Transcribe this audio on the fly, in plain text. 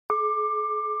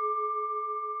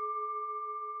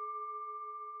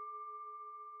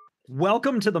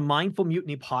Welcome to the Mindful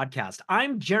Mutiny podcast.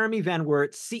 I'm Jeremy Van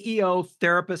Wert, CEO,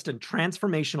 therapist, and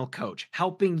transformational coach,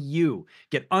 helping you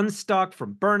get unstuck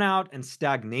from burnout and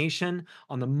stagnation.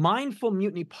 On the Mindful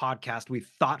Mutiny podcast, we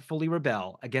thoughtfully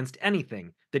rebel against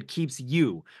anything that keeps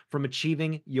you from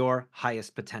achieving your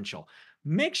highest potential.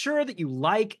 Make sure that you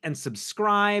like and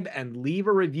subscribe and leave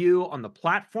a review on the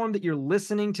platform that you're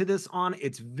listening to this on.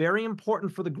 It's very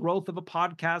important for the growth of a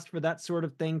podcast for that sort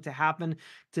of thing to happen.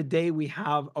 Today, we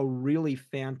have a really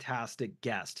fantastic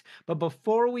guest. But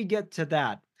before we get to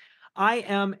that, I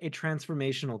am a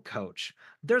transformational coach.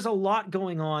 There's a lot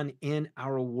going on in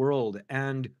our world.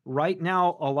 And right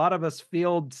now, a lot of us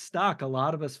feel stuck. A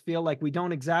lot of us feel like we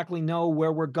don't exactly know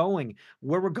where we're going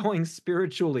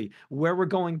spiritually, where we're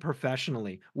going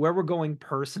professionally, where we're going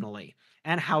personally,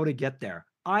 and how to get there.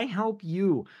 I help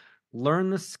you learn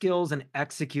the skills and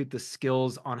execute the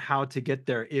skills on how to get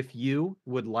there. If you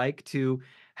would like to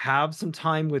have some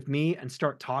time with me and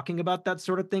start talking about that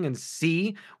sort of thing and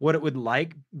see what it would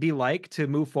be like to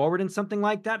move forward in something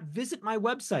like that, visit my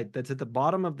website that's at the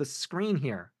bottom of the screen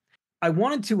here. I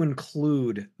wanted to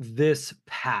include this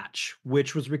patch,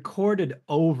 which was recorded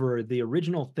over the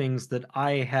original things that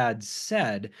I had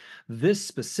said this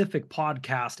specific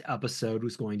podcast episode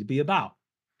was going to be about.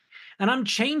 And I'm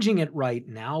changing it right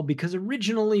now because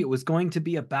originally it was going to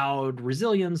be about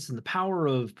resilience and the power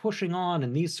of pushing on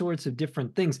and these sorts of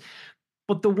different things.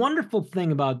 But the wonderful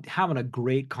thing about having a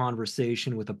great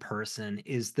conversation with a person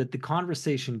is that the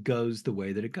conversation goes the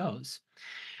way that it goes.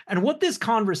 And what this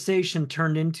conversation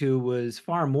turned into was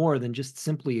far more than just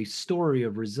simply a story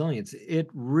of resilience. It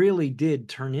really did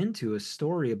turn into a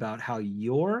story about how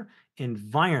your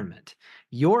environment,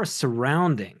 your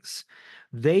surroundings,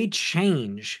 they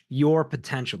change your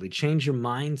potential, they change your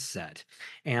mindset.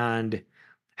 And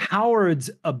Howard's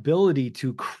ability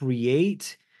to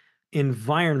create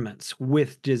environments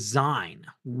with design,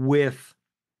 with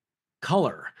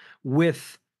color,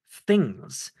 with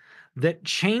things that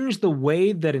change the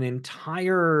way that an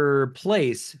entire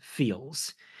place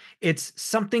feels. It's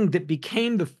something that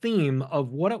became the theme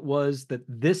of what it was that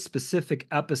this specific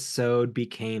episode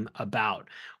became about.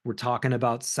 We're talking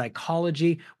about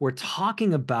psychology. We're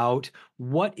talking about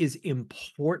what is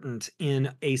important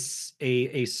in a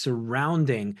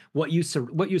surrounding, what you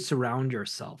surround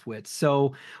yourself with.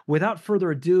 So, without further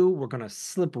ado, we're going to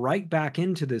slip right back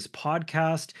into this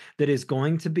podcast that is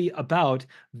going to be about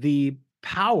the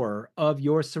power of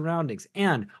your surroundings.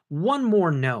 And one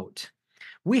more note.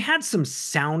 We had some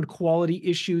sound quality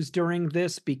issues during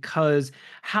this because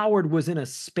Howard was in a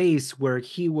space where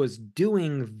he was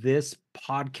doing this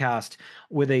podcast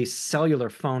with a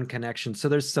cellular phone connection. So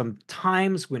there's some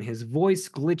times when his voice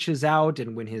glitches out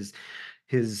and when his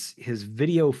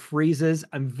video freezes.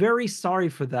 I'm very sorry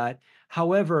for that.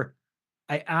 However,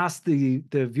 I ask the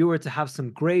viewer to have some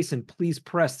grace and please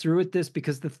press through at this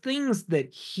because the things that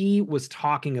he was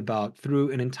talking about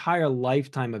through an entire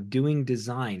lifetime of doing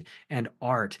design and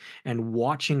art and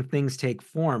watching things take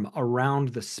form around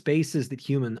the spaces that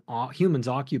humans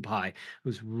occupy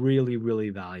was really, really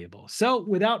valuable. So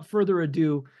without further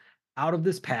ado, out of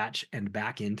this patch and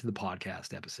back into the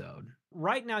podcast episode.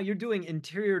 Right now, you're doing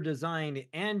interior design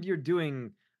and you're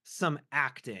doing some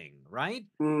acting, right?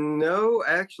 No,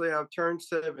 actually, I've turned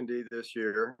 70 this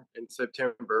year in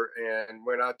September. And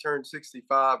when I turned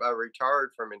 65, I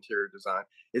retired from interior design.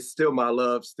 It's still my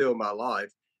love, still my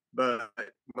life, but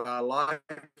my life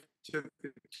took a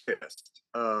twist.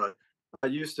 I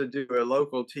used to do a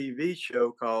local TV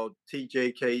show called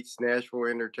TJ Cates Nashville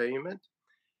Entertainment.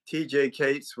 TJ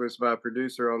Cates was my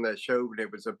producer on that show, but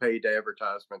it was a paid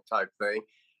advertisement type thing.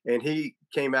 And he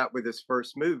came out with his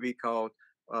first movie called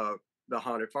uh, The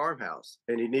Haunted Farmhouse,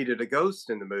 and he needed a ghost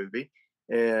in the movie.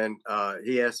 And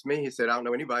he asked me, he said, I don't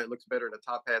know anybody that looks better in a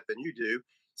top hat than you do.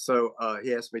 So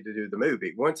he asked me to do the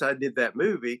movie. Once I did that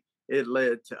movie, it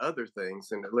led to other things,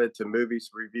 and it led to movies,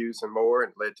 reviews, and more,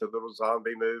 and led to a little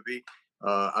zombie movie.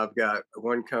 I've got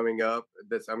one coming up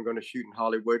that I'm going to shoot in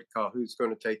Hollywood called Who's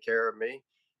Going to Take Care of Me?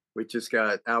 We just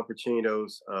got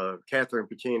Catherine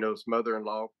Pacino's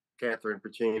mother-in-law, Catherine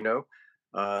Pacino.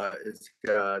 It's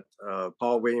got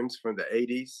Paul Williams from the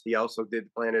 80s. He also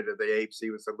did Planet of the Apes. He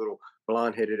was a little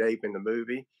blonde-headed ape in the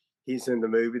movie. He's in the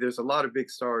movie. There's a lot of big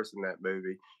stars in that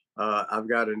movie. I've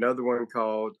got another one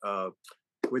called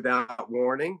Without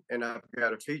Warning, and I've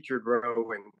got a featured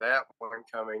role in that one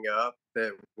coming up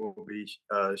that will be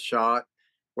shot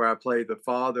where I play the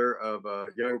father of a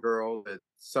young girl that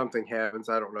something happens.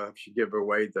 I don't know if she give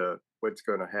away what's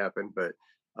going to happen, but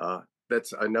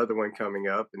that's another one coming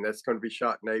up, and that's going to be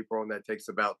shot in April, and that takes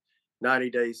about 90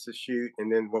 days to shoot,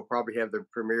 and then we'll probably have the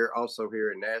premiere also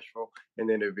here in Nashville, and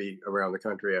then it'll be around the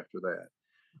country after that.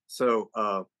 So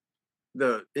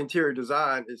the interior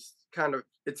design is kind of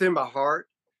it's in my heart,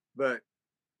 but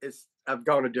it's I've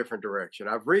gone a different direction.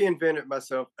 I've reinvented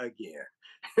myself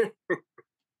again.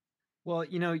 Well,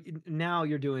 now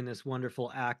you're doing this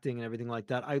wonderful acting and everything like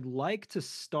that. I'd like to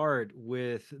start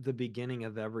with the beginning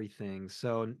of everything.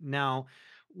 So now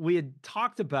we had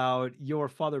talked about your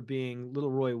father being Little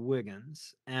Roy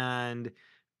Wiggins, and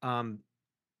um,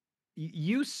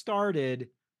 you started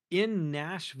in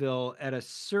Nashville at a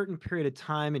certain period of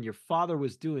time, and your father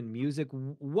was doing music.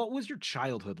 What was your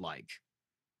childhood like?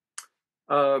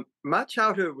 My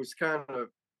childhood was kind of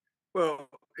well,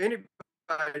 anybody's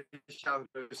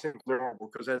childhood seems normal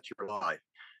because that's your life.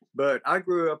 But I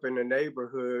grew up in a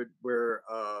neighborhood where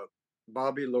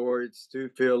Bobby Lloyd, Stu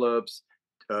Phillips,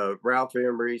 Ralph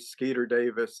Emery, Skeeter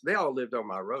Davis, they all lived on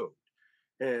my road.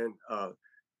 And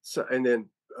and then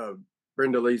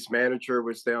Brenda Lee's manager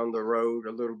was down the road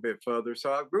a little bit further.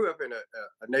 So I grew up in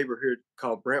a neighborhood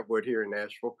called Brentwood here in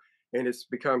Nashville, and it's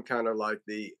become kind of like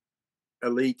the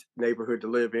elite neighborhood to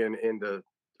live in the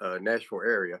Nashville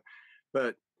area.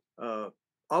 But uh,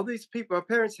 all these people, my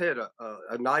parents had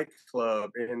a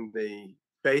nightclub in the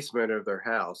basement of their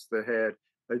house that had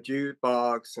a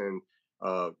jukebox and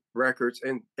records.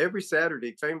 And every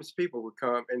Saturday, famous people would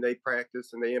come and they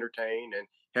practice and they entertain and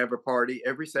have a party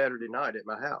every Saturday night at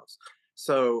my house.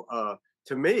 So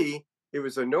to me, it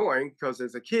was annoying because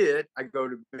as a kid, I go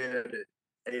to bed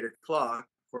at 8 o'clock.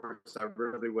 Of course, I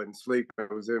really wouldn't sleep.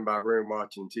 I was in my room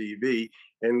watching TV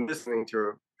and listening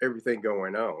to everything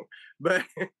going on. But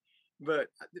but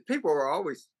people were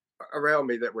always around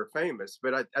me that were famous,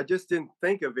 but I just didn't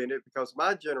think of it because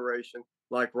my generation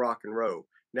liked rock and roll.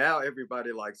 Now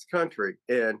everybody likes country,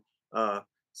 and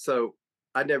so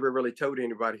I never really told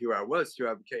anybody who I was till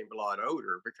I became a lot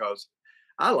older because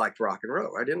I liked rock and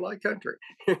roll. I didn't like country.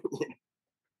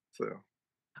 So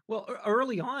Well,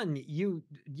 early on, you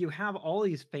have all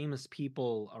these famous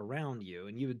people around you,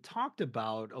 and you had talked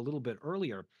about a little bit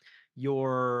earlier.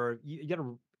 Your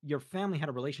family had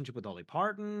a relationship with Dolly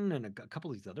Parton and a couple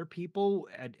of these other people,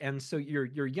 and so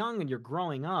you're young and you're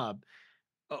growing up.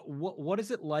 What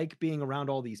is it like being around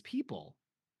all these people?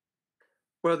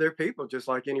 well, they're people just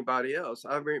like anybody else.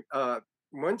 I mean,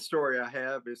 one story I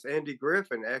have is Andy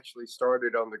Griffin actually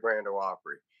started on the Grand Ole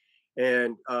Opry.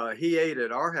 And he ate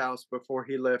at our house before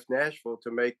he left Nashville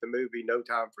to make the movie No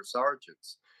Time for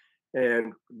Sergeants.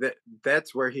 And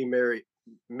that's where he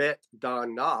met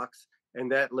Don Knox,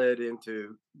 and that led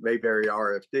into Mayberry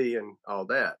RFD and all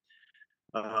that.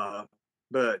 Uh,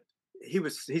 but he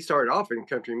started off in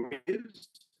country music,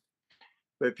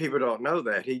 but people don't know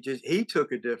that he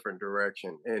took a different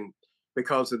direction, and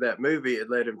because of that movie, it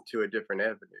led him to a different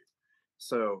avenue.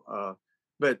 So,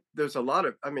 but there's a lot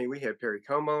of, I mean, we had Perry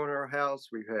Como in our house.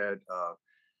 We've had,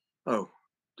 oh,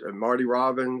 Marty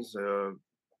Robbins.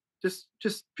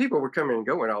 Just people were coming and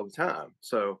going all the time.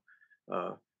 So,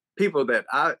 people that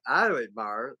I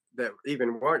admire that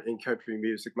even weren't in country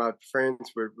music. My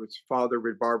friends were was father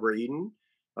with Barbara Eden.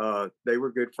 They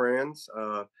were good friends.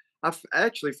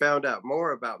 Actually found out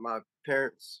more about my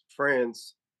parents'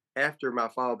 friends after my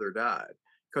father died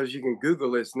because you can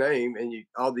Google his name and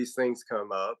all these things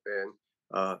come up.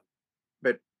 And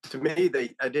but to me,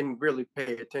 they I didn't really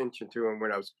pay attention to them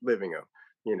when I was living them.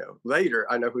 Later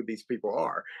I know who these people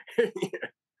are. Yeah,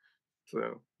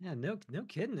 so Yeah, no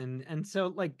kidding. And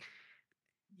so like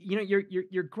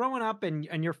you're growing up,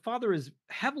 and your father is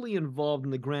heavily involved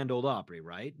in the Grand Ole Opry,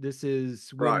 right? This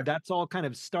is when right. that's all kind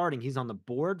of starting. He's on the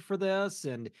board for this,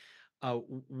 and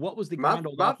what was the My Grand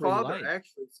Ole my Opry father like?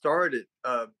 actually started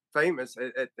famous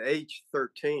at the age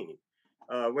 13.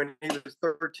 When he was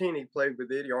 13, he played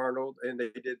with Eddie Arnold, and they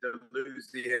did the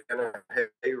Louisiana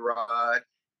Hayride.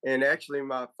 And actually,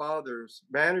 my father's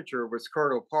manager was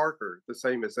Colonel Parker, the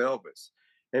same as Elvis.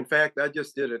 In fact, I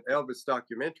just did an Elvis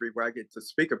documentary where I get to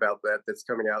speak about that. That's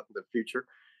coming out in the future.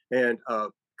 And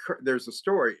there's a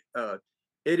story.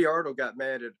 Eddie Arnold got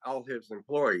mad at all his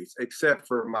employees except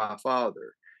for my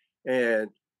father, and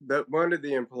one of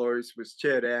the employees was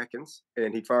Chet Atkins,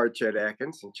 and he fired Chet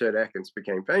Atkins, and Chet Atkins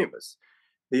became famous.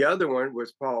 The other one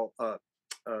was uh,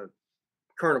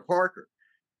 Colonel Parker.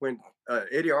 When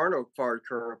Eddie Arnold fired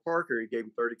Colonel Parker, he gave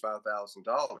him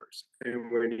 $35,000.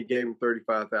 And when he gave him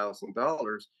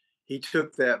 $35,000, he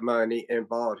took that money and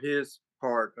bought his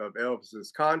part of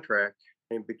Elvis's contract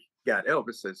and got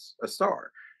Elvis as a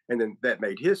star. And then that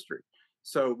made history.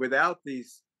 So without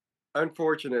these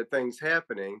unfortunate things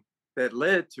happening that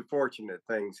led to fortunate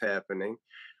things happening,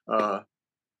 uh,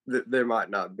 There might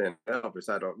not have been Elvis,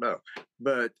 I don't know.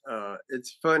 But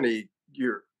it's funny.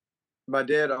 My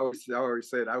dad always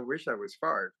said, "I wish I was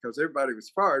fired," because everybody was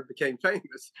fired became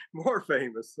famous, more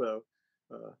famous. Uh,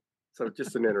 so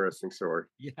just an interesting story.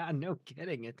 Yeah, no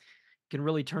kidding. It can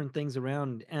really turn things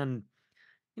around. And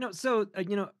so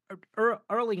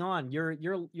early on,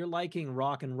 you're liking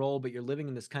rock and roll, but you're living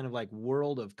in this kind of like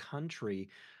world of country.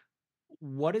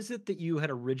 What is it that you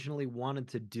had originally wanted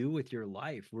to do with your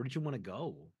life? Where did you want to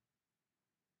go?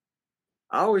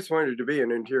 I always wanted to be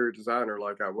an interior designer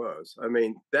like I was. I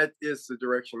mean, that is the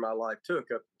direction my life took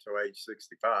up until age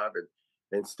 65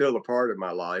 and still a part of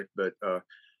my life. But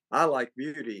I like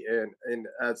beauty and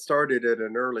I started at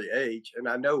an early age and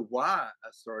I know why I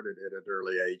started at an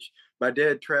early age. My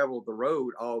dad traveled the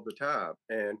road all the time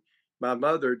and my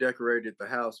mother decorated the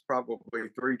house probably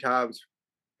three times,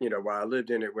 while I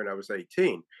lived in it when I was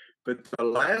 18. But the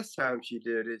last time she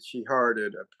did it, she hired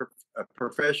a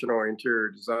professional interior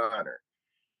designer.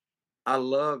 I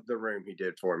loved the room he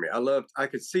did for me. I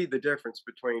could see the difference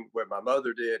between what my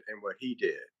mother did and what he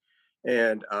did.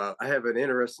 And I have an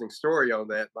interesting story on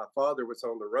that. My father was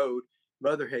on the road.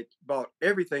 Mother had bought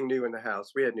everything new in the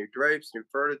house. We had new drapes, new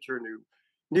furniture,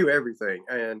 new everything.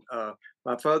 And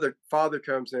my father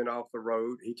comes in off the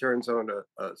road. He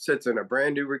sits in a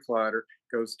brand new recliner,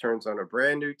 turns on a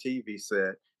brand new TV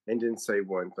set, and didn't say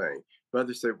one thing.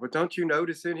 Mother said, "Well, don't you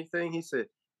notice anything?" He said,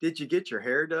 "Did you get your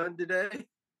hair done today?"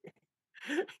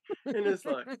 And it's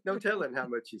like, no telling how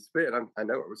much he spent. I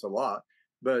know it was a lot,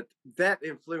 but that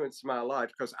influenced my life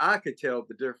because I could tell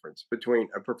the difference between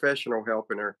a professional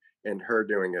helping her and her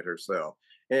doing it herself.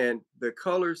 And the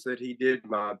colors that he did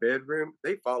in my bedroom,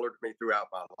 they followed me throughout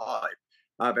my life.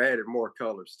 I've added more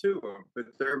colors to them, but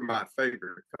they're my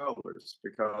favorite colors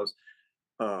because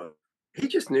uh, he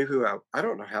just knew I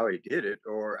don't know how he did it,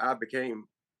 or I became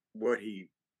what he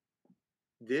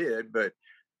did, but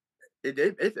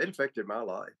it affected my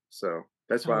life, so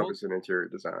that's How why I old was an interior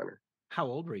designer. how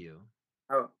old were you?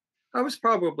 Oh, I was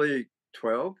probably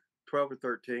 12 or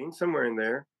 13, somewhere in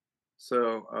there.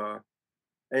 So,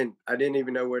 and I didn't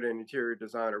even know what an interior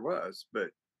designer was,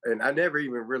 and I never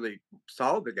even really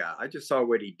saw the guy. I just saw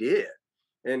what he did,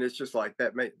 and it's just like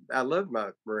that. I love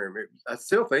my room. I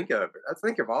still think of it. I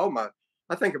think of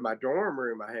my dorm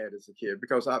room I had as a kid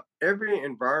because every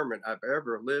environment I've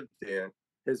ever lived in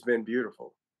has been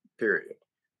beautiful. Period.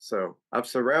 So I've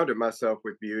surrounded myself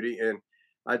with beauty, and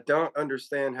I don't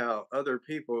understand how other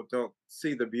people don't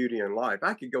see the beauty in life.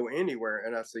 I could go anywhere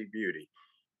and I see beauty,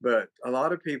 but a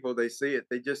lot of people, they see it,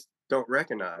 they just don't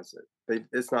recognize it.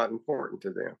 It's not important to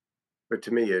them, but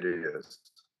to me, it is.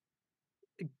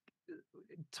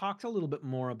 Talk a little bit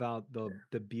more about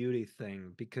the beauty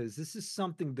thing, because this is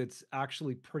something that's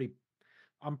actually pretty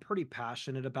I'm pretty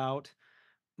passionate about.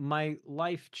 My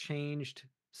life changed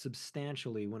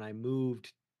substantially when I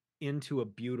moved into a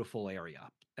beautiful area,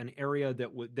 an area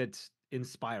that's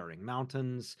inspiring,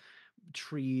 mountains,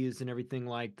 trees, and everything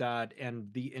like that. And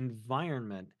the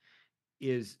environment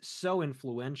is so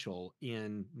influential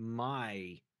in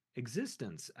my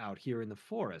existence out here in the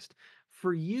forest.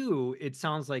 For you, it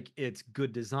sounds like it's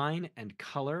good design and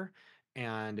color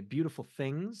and beautiful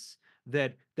things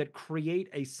that create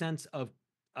a sense of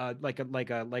like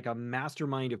a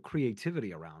mastermind of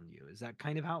creativity around you. Is that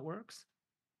kind of how it works?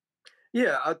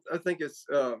 Yeah, I think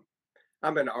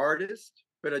I'm an artist,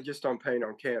 but I just don't paint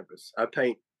on canvas. I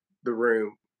paint the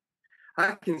room.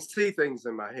 I can see things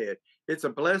in my head. It's a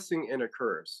blessing and a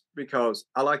curse because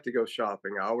I like to go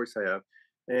shopping. I always have.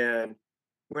 And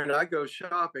when I go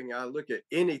shopping, I look at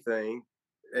anything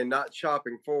and not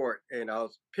shopping for it, and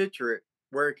I'll picture it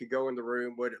where it could go in the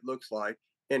room, what it looks like,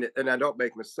 and I don't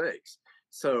make mistakes.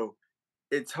 So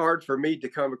it's hard for me to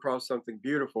come across something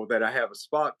beautiful that I have a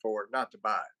spot for it, not to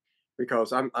buy it,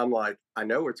 because I'm like, I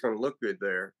know it's going to look good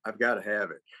there. I've got to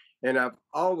have it, and I've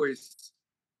always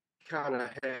kind of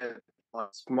had like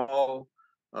small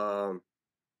um,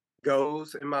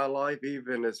 goals in my life,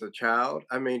 even as a child.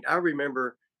 I mean, I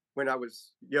remember when I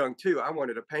was young too, I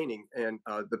wanted a painting, and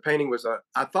the painting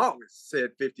I thought it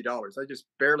said $50. I just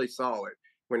barely saw it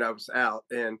when I was out,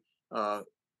 and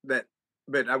that,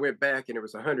 but I went back and it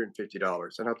was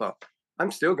 $150, and I thought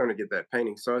I'm still going to get that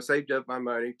painting. So I saved up my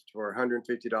money for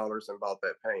 $150 and bought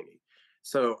that painting.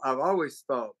 So I've always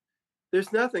thought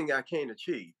there's nothing I can't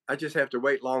achieve. I just have to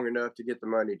wait long enough to get the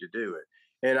money to do it.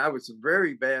 And I was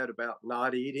very bad about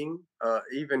not eating.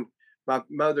 Even my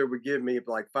mother would give me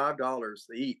like $5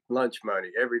 to eat lunch money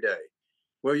every day.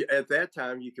 Well, at that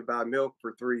time, you could buy milk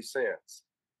for 3 cents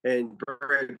and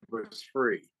bread was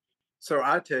free. So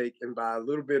I take and buy a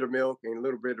little bit of milk and a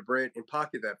little bit of bread and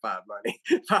pocket that five money,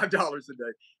 $5 a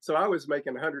day. So I was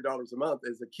making $100 a month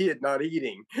as a kid, not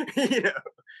eating, you know.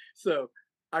 So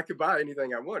I could buy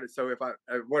anything I wanted. So if I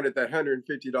wanted that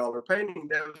 $150 painting,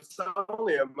 that was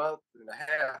only a month and a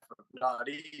half of not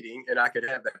eating, and I could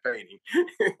have that painting.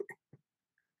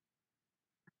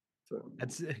 So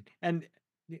That's and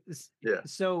yeah.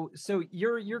 so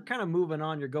you're kind of moving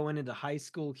on. You're going into high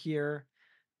school here,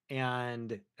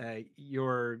 and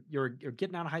you're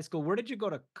getting out of high school. Where did you go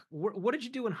to? What did you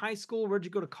do in high school? Where'd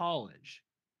you go to college?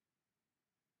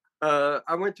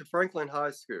 I went to Franklin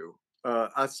High School.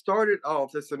 I started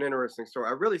off, this is an interesting story.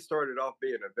 I really started off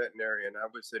being a veterinarian. I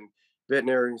was in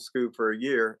veterinary school for a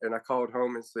year and I called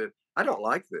home and said, I don't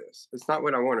like this. It's not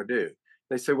what I want to do.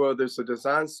 They said, well, there's a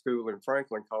design school in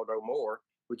Franklin called O'More.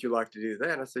 Would you like to do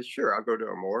that? And I said, sure, I'll go to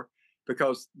O'More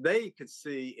because they could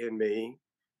see in me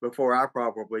before I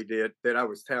probably did that I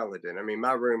was talented. I mean,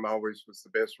 my room always was the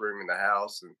best room in the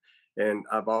house. And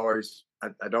I've always,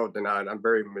 I don't deny it, I'm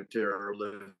very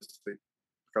materialistic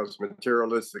because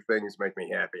materialistic things make me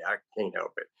happy. I can't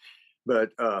help it.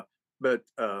 But, uh, but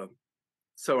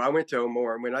so I went to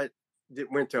O'More. And when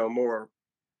went to O'More,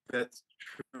 that's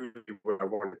truly what I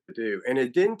wanted to do. And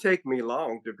it didn't take me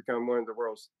long to become one of the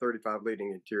world's 35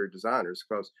 leading interior designers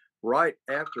because right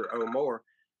after O'More,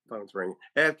 phone's ringing.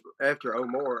 After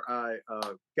O'More, I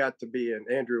got to be an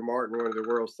Andrew Martin, one of the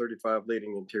world's 35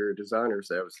 leading interior designers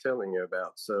that I was telling you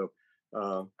about. So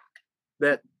uh,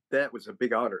 that that was a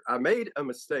big honor. I made a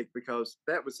mistake because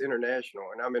that was international,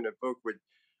 and I'm in a book with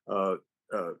uh,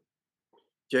 uh,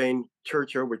 Jane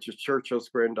Churchill, which is Churchill's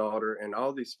granddaughter, and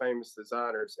all these famous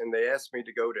designers. And they asked me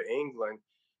to go to England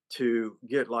to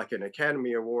get like an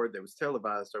Academy Award that was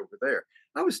televised over there.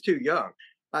 I was too young.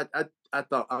 I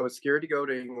thought I was scared to go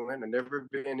to England. I'd never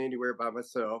been anywhere by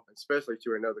myself, especially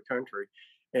to another country.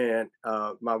 And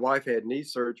my wife had knee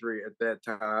surgery at that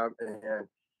time,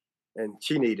 and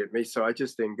she needed me, so I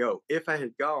just didn't go. If I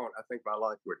had gone, I think my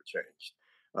life would have changed.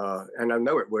 And I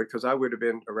know it would because I would have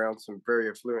been around some very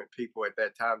affluent people at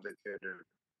that time that could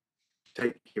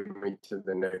have taken me to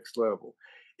the next level.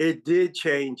 It did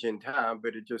change in time,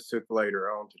 but it just took later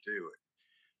on to do it.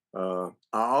 I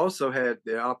also had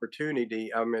the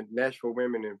opportunity. I'm in Nashville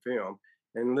Women in Film,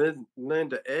 and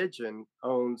Linda Edgen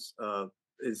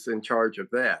is in charge of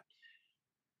that.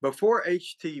 Before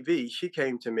HTV, she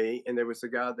came to me, and there was a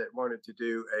guy that wanted to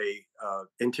do a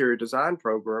interior design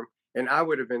program, and I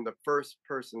would have been the first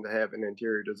person to have an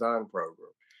interior design program.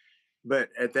 But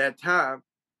at that time,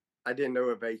 I didn't know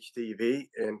of HTV,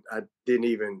 and I didn't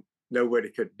even know what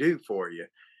it could do for you.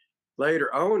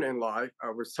 Later on in life, I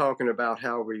was talking about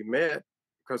how we met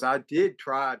because I did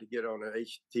try to get on an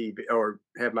HTV or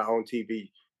have my own TV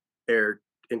aired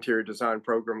interior design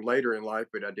program later in life,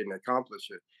 but I didn't accomplish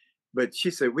it. But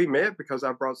she said, we met because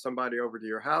I brought somebody over to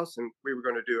your house and we were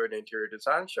going to do an interior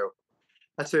design show.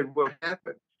 I said, what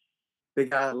happened? The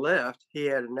guy left, he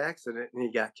had an accident and he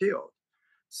got killed.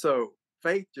 So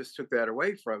fate just took that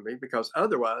away from me because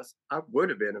otherwise I would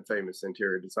have been a famous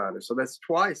interior designer. So that's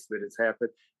twice that it's happened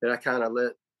that I kind of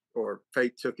let or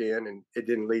fate took in and it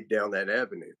didn't lead down that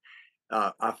avenue.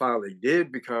 I finally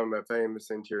did become a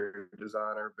famous interior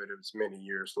designer, but it was many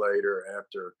years later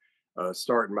after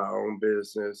starting my own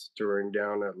business, touring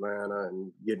down Atlanta,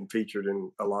 and getting featured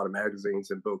in a lot of magazines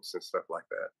and books and stuff like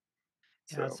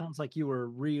that. Yeah, it So sounds like you were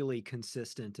really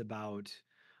consistent about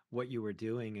what you were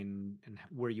doing and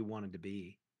where you wanted to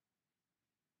be.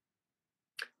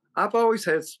 I've always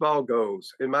had small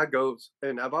goals, and my goals,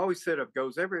 and I've always set up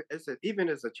goals. Even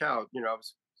as a child, I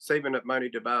was saving up money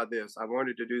to buy this. I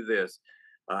wanted to do this.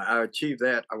 I achieved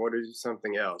that. I want to do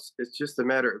something else. It's just a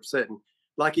matter of setting,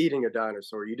 like eating a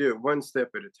dinosaur. You do it one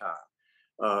step at a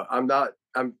time. I'm not.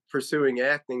 I'm pursuing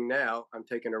acting now. I'm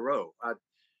taking a role.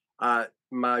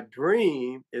 My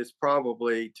dream is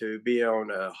probably to be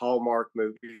on a Hallmark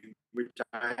movie, which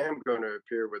I am going to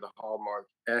appear with a Hallmark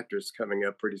actress coming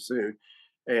up pretty soon,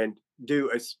 and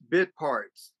do bit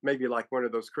parts, maybe like one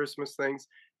of those Christmas things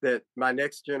that my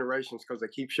next generations, because I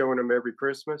keep showing them every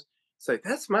Christmas, say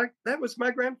that was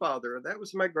my grandfather or that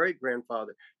was my great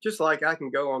grandfather. Just like I can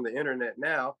go on the internet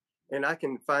now and I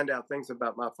can find out things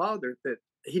about my father that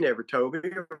he never told me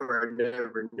or I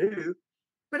never knew,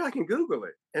 but I can Google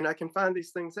it and I can find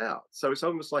these things out. So it's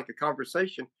almost like a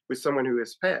conversation with someone who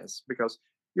has passed because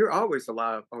you're always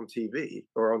alive on TV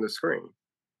or on the screen.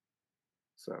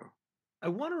 So I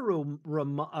want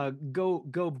to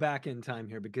go back in time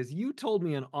here because you told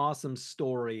me an awesome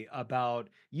story about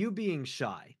you being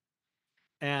shy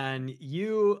and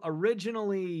you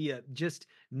originally just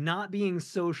not being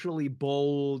socially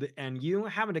bold and you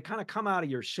having to kind of come out of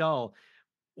your shell.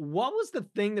 What was the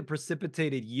thing that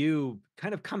precipitated you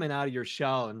kind of coming out of your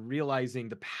shell and realizing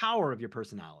the power of your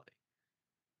personality?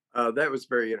 That was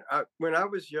very. When I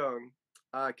was young,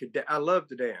 I loved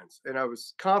to dance, and I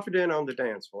was confident on the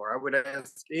dance floor. I would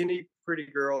ask any pretty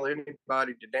girl,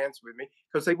 anybody to dance with me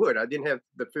because they would. I didn't have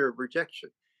the fear of rejection,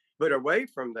 but away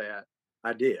from that,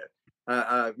 I did.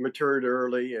 I matured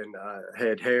early and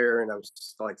had hair, and I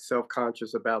was like self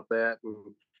conscious about that,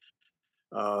 and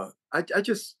I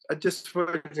just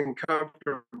wasn't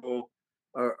comfortable.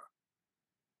 Uh,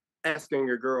 Asking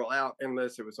a girl out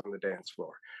unless it was on the dance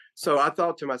floor. So I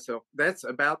thought to myself, that's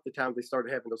about the time they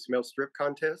started having those male strip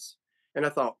contests. And I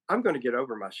thought, I'm going to get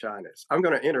over my shyness. I'm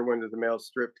going to enter one of the male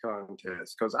strip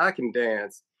contests because I can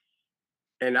dance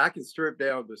and I can strip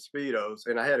down the Speedos.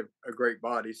 And I had a great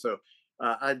body. So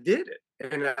I did it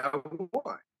and I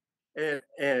won.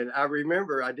 And I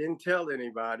remember I didn't tell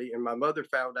anybody. And my mother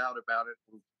found out about it.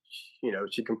 And,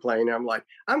 she complained. I'm like,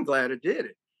 I'm glad I did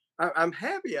it. I'm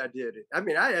happy I did it. I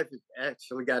mean, I had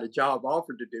actually got a job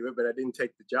offered to do it, but I didn't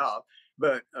take the job.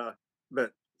 But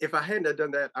if I hadn't have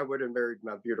done that, I would have married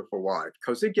my beautiful wife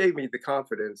because it gave me the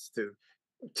confidence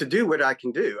to do what I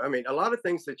can do. I mean, a lot of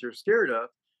things that you're scared of,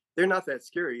 they're not that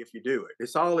scary if you do it.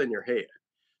 It's all in your head.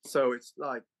 So it's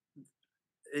like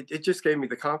it just gave me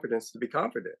the confidence to be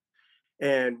confident.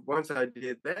 And once I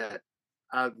did that,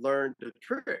 I learned the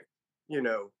trick.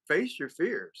 Face your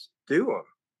fears, do them.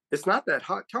 It's not that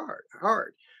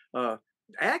hard. Uh,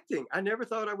 Acting, I never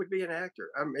thought I would be an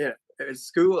actor. I mean, at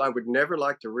school, I would never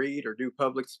like to read or do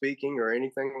public speaking or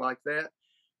anything like that.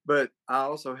 But I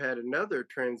also had another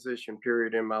transition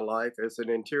period in my life as an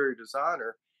interior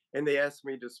designer, and they asked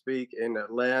me to speak in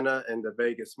Atlanta and the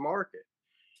Vegas market.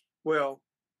 Well,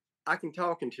 I can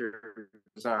talk interior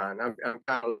design. I'm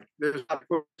kind of there's a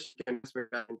question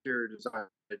about interior design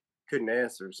that couldn't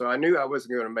answer. So I knew I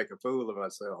wasn't going to make a fool of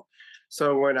myself.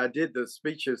 So when I did the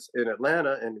speeches in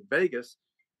Atlanta and Vegas,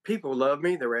 people loved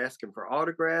me. They were asking for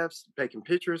autographs, taking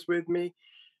pictures with me.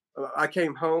 I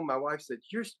came home. My wife said,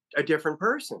 "You're a different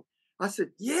person." I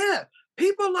said, "Yeah,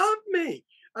 people love me."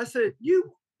 I said,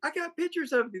 "You, I got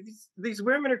pictures of these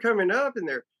women are coming up and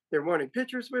they're wanting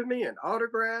pictures with me and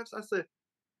autographs." I said,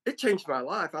 it changed my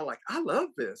life. I like, I love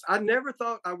this. I never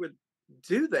thought I would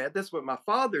do that. That's what my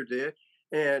father did.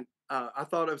 And I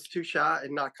thought I was too shy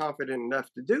and not confident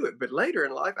enough to do it. But later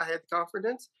in life, I had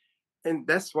confidence. And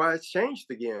that's why it's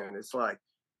changed again. It's like,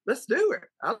 let's do it.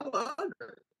 I love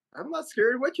it. I'm not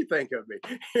scared of what you think of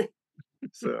me.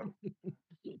 So,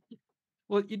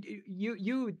 Well,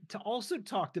 you also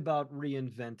talked about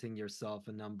reinventing yourself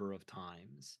a number of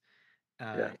times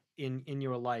yeah, in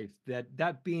your life.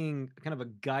 That being kind of a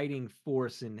guiding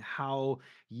force in how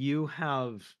you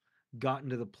have gotten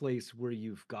to the place where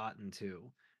you've gotten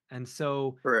to. And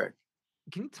so, correct.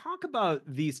 can you talk about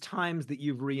these times that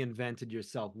you've reinvented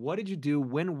yourself? What did you do?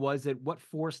 When was it? What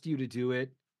forced you to do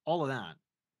it? All of that.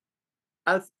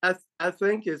 I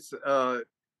think it's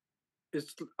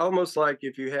almost like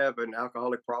if you have an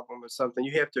alcoholic problem or something,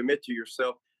 you have to admit to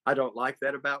yourself, I don't like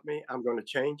that about me. I'm going to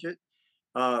change it.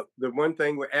 The one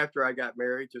thing after I got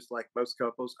married, just like most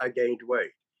couples, I gained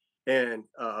weight, and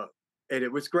uh, and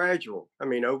it was gradual. I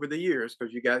mean, over the years,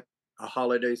 because you got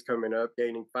holidays coming up,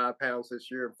 gaining 5 pounds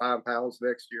this year and 5 pounds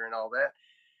next year, and all that.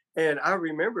 And I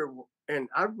remember, and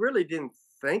I really didn't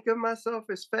think of myself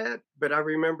as fat, but I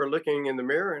remember looking in the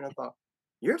mirror and I thought,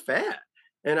 "You're fat,"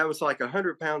 and I was like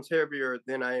 100 pounds heavier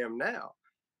than I am now.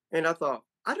 And I thought,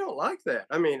 I don't like that.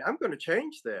 I mean, I'm going to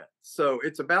change that. So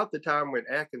it's about the time when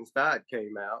Atkins Diet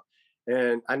came out,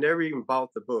 and I never even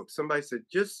bought the book. Somebody said,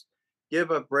 just give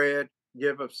up bread,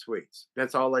 give up sweets.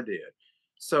 That's all I did.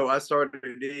 So I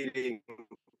started eating,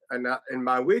 and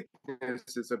my weakness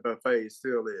is a buffet,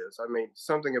 still is. I mean,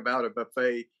 something about a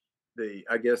buffet,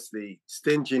 I guess the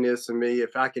stinginess in me,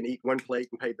 if I can eat one plate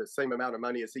and pay the same amount of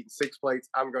money as eating 6 plates,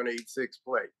 I'm going to eat 6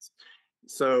 plates.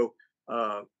 So,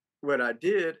 uh, what I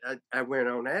did, I went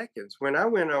on Atkins. When I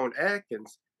went on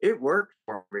Atkins, it worked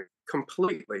for me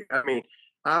completely. I mean,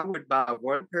 I would buy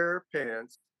one pair of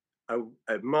pants a,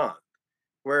 a month,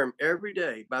 wear them every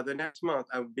day. By the next month,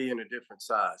 I would be in a different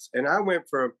size. And I went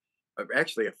from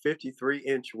actually a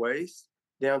 53-inch waist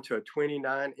down to a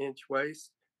 29-inch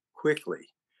waist quickly.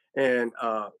 And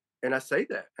and I say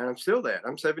that, and I'm still that.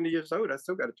 I'm 70 years old. I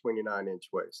still got a 29-inch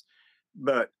waist,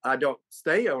 but I don't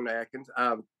stay on Atkins.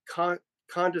 I'm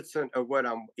cognizant of what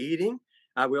I'm eating.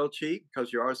 I will cheat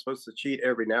because you are supposed to cheat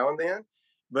every now and then.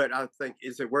 But I think,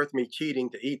 is it worth me cheating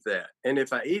to eat that? And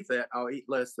if I eat that, I'll eat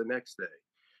less the next day.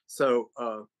 So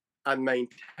I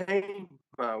maintain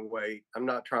my weight. I'm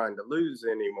not trying to lose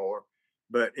anymore,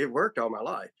 but it worked all my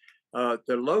life.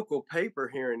 The local paper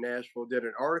here in Nashville did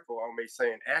an article on me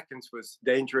saying Atkins was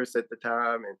dangerous at the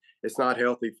time and it's not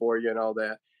healthy for you and all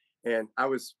that. And I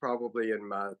was probably in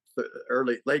my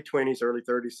late 20s, early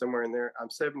 30s, somewhere in there. I'm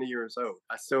 70 years old.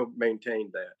 I still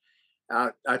maintained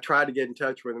that. I tried to get in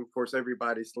touch with them. Of course,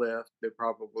 everybody's left. They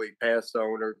probably passed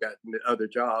on or got other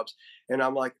jobs. And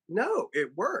I'm like, no, it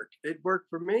worked. It worked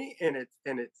for me, and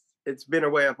it's been a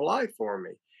way of life for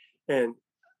me. And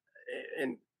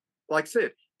and like I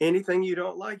said, anything you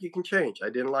don't like, you can change. I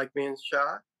didn't like being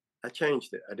shy. I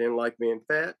changed it. I didn't like being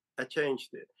fat. I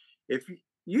changed it. If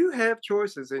you have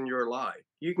choices in your life,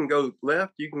 you can go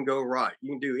left, you can go right,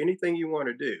 you can do anything you want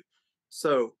to do.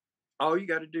 So all you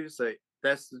got to do is say,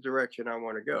 that's the direction I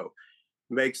want to go.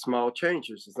 Make small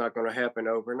changes. It's not going to happen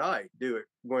overnight. Do it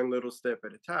one little step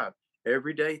at a time.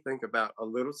 Every day, think about a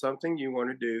little something you want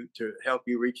to do to help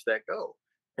you reach that goal,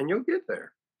 and you'll get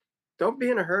there. Don't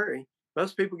be in a hurry.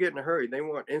 Most people get in a hurry. They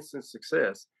want instant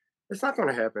success. It's not going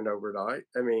to happen overnight.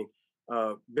 I mean,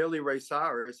 Billy Ray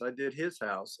Cyrus, I did his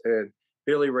house, and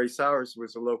Billy Ray Cyrus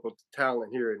was a local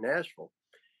talent here in Nashville.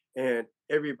 And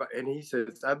everybody, and he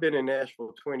says, I've been in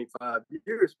Nashville 25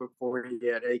 years before he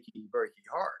had achy, breaky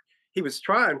heart. He was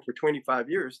trying for 25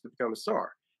 years to become a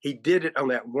star. He did it on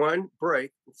that one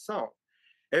break song.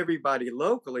 Everybody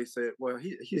locally said, well,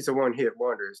 he's a one hit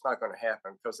wonder. It's not going to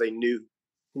happen because they knew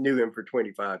him for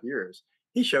you years.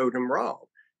 He showed them wrong.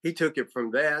 He took it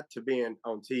from that to being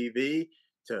on TV,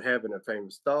 to having a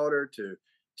famous daughter,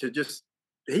 to just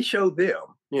he showed them.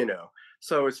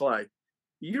 So it's like,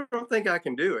 you don't think I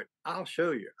can do it? I'll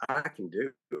show you. I can do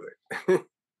it.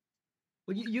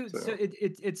 Well, so So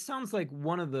it sounds like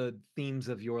one of the themes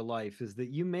of your life is that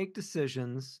you make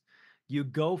decisions, you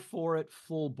go for it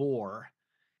full bore.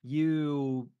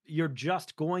 You're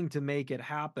just going to make it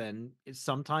happen.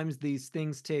 Sometimes these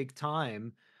things take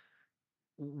time.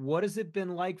 What has it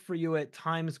been like for you at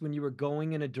times when you were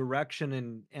going in a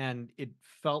direction and it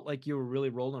felt like you were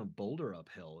really rolling a boulder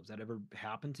uphill? Has that ever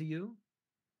happened to you?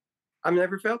 I've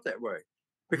never felt that way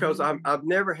because Mm. I've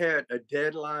never had a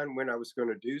deadline when I was going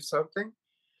to do something.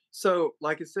 So,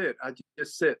 like I said, I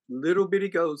just set little bitty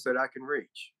goals that I can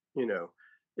reach.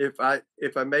 If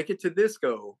I make it to this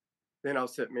goal, then I'll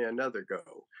set me another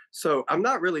goal. So I'm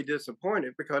not really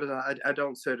disappointed because I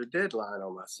don't set a deadline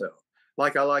on myself.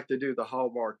 Like I like to do the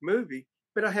Hallmark movie,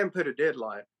 but I haven't put a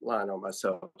deadline line on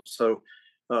myself. So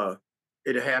uh,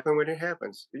 it happened when it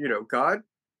happens. God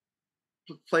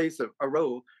plays a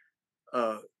role.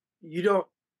 uh, you don't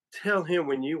tell him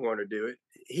when you want to do it.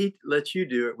 He lets you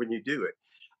do it when you do it.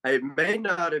 It may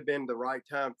not have been the right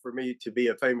time for me to be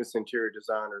a famous interior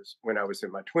designer when I was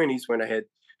in my 20s, when I had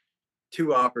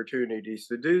two opportunities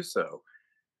to do so.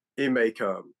 It may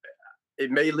come.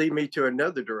 It may lead me to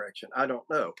another direction. I don't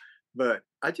know. But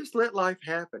I just let life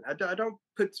happen. I don't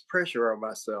put pressure on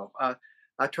myself.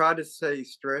 I try to stay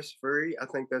stress free. I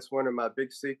think that's one of my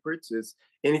big secrets is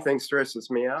anything stresses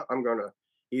me out, I'm going to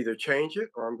either change it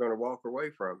or I'm going to walk away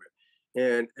from it.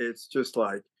 And it's just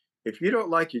like, if you don't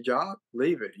like your job,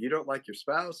 leave it. You don't like your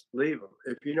spouse, leave them.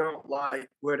 If you don't like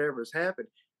whatever's happened,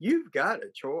 you've got a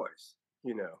choice.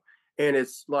 And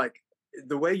it's like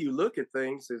the way you look at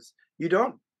things is you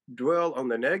don't dwell on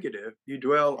the negative, you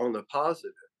dwell on the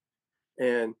positive.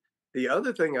 And the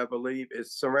other thing I believe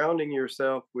is surrounding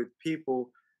yourself with people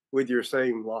with your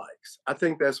same likes. I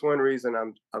think that's one reason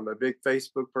I'm a big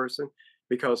Facebook person,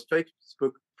 because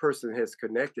Facebook person has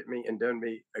connected me and done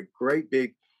me a great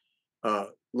big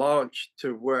launch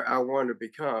to where I want to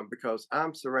become, because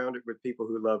I'm surrounded with people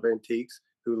who love antiques,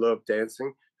 who love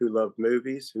dancing, who love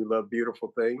movies, who love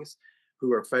beautiful things,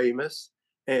 who are famous.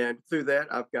 And through that,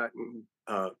 I've gotten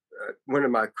one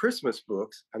of my Christmas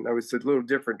books. I know it's a little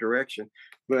different direction,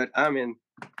 but I'm in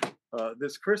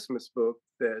this Christmas book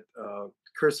that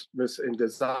Christmas in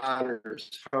Designer's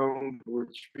Home,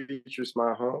 which features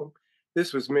my home.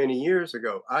 This was many years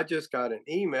ago. I just got an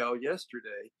email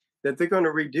yesterday that they're going to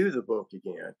redo the book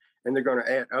again, and they're going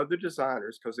to add other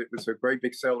designers because it was a great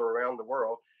big seller around the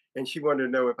world. And she wanted to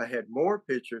know if I had more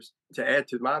pictures to add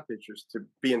to my pictures to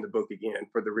be in the book again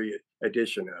for the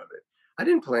re-edition of it. I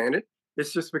didn't plan it.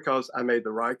 It's just because I made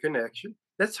the right connection.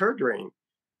 That's her dream,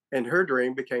 and her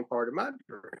dream became part of my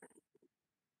dream.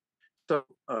 So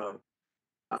uh,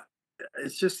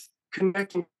 it's just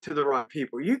connecting to the right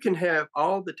people. You can have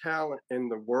all the talent in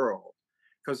the world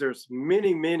because there's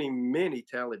many, many, many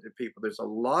talented people. There's a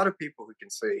lot of people who can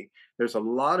sing. There's a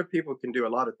lot of people who can do a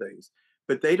lot of things,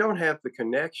 but they don't have the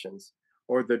connections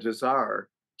or the desire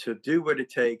to do what it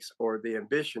takes or the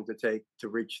ambition to take to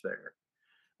reach there.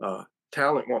 Uh,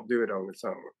 Talent won't do it on its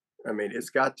own. I mean, it's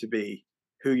got to be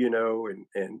who you know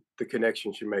and the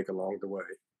connections you make along the way.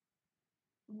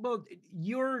 Well,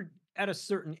 you're at a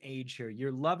certain age here.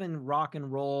 You're loving rock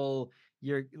and roll.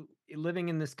 You're living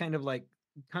in this kind of like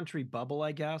country bubble,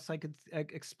 I guess I could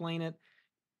explain it.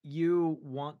 You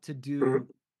want to Mhm. do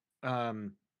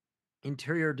um,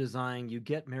 interior design. You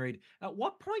get married. At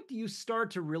what point do you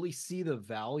start to really see the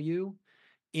value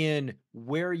in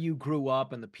where you grew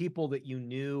up and the people that you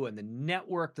knew and the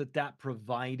network that that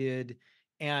provided,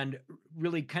 and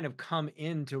really kind of come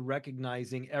into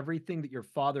recognizing everything that your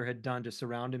father had done to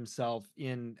surround himself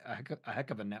in a heck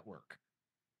of a network?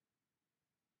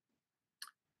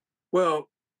 Well,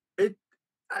 it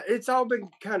it's all been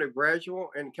kind of gradual,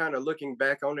 and kind of looking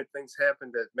back on it, things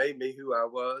happened that made me who I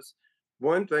was.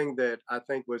 One thing that I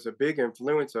think was a big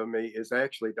influence on me is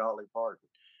actually Dolly Parton.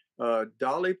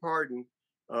 Dolly Parton,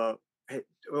 uh,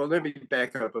 well, let me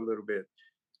back up a little bit.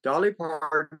 Dolly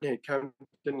Parton had come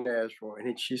to Nashville,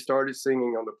 and she started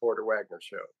singing on the Porter Wagner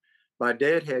show. My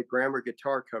dad had Grammar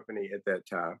Guitar Company at that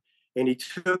time, and he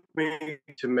took me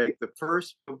to make the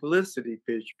first publicity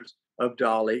pictures of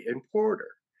Dolly and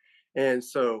Porter. And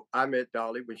so I met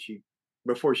Dolly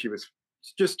before she was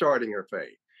just starting her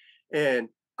fame. And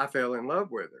I fell in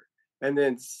love with her. And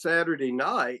then Saturday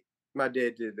night, my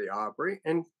dad did the Opry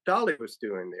and Dolly was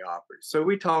doing the Opry. So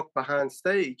we talked behind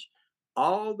stage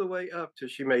all the way up till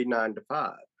she made 9 to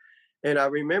 5. And I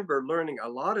remember learning a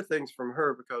lot of things from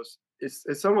her because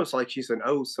it's almost like she's an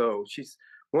old soul. She's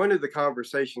one of the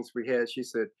conversations we had. She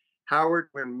said, "Howard,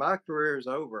 when my career is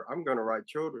over, I'm going to write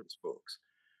children's books."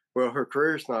 Well, her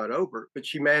career's not over, but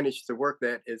she managed to work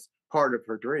that as part of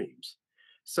her dreams.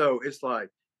 So it's like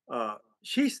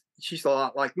she's a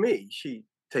lot like me. She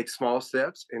takes small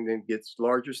steps and then gets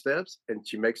larger steps, and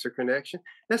she makes her connection.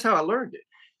 That's how I learned it.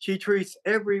 She treats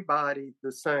everybody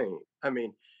the same. I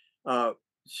mean, uh,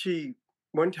 she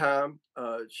one time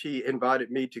she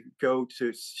invited me to go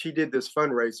to. She did this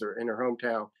fundraiser in her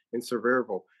hometown in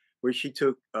Sevierville, where she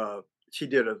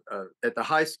did at the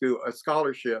high school a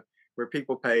scholarship where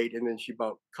people paid, and then she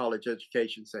bought college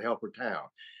educations to help her town.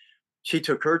 She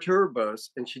took her tour bus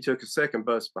and she took a second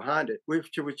bus behind it,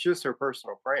 which was just her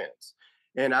personal friends.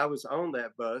 And I was on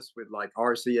that bus with like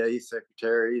RCA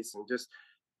secretaries and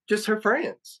just her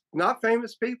friends, not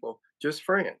famous people, just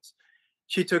friends.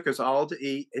 She took us all to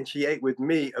eat and she ate with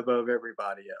me above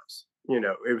everybody else.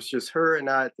 It was just her and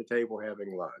I at the table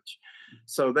having lunch.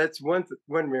 So that's one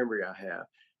memory I have.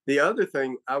 The other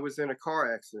thing, I was in a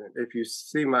car accident. If you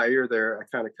see my ear there, I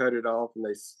kind of cut it off and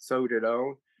they sewed it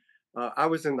on. I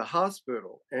was in the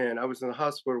hospital, and I was in the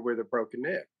hospital with a broken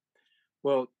neck.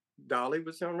 Well, Dolly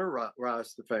was on her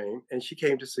rise to fame, and she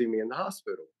came to see me in the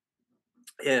hospital.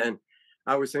 And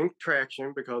I was in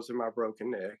traction because of my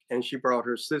broken neck, and she brought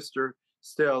her sister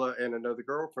Stella and another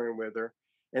girlfriend with her,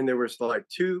 and there was like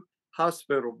two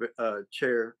hospital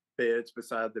chair beds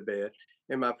beside the bed,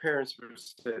 and my parents were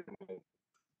sitting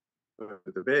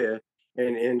at the bed,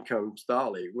 and in comes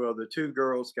Dolly. Well, the two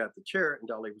girls got the chair, and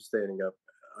Dolly was standing up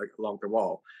along the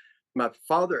wall. My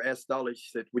father asked Dolly, she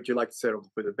said, "Would you like to sit on the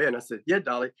foot of the bed?" And I said, "Yeah,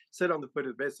 Dolly, sit on the foot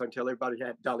of the bed so I can tell everybody I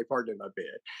had Dolly Parton in my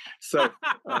bed." So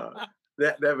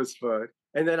that was fun.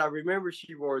 And then I remember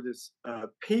she wore this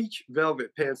peach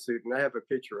velvet pantsuit, and I have a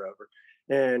picture of her.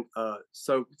 And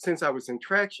so since I was in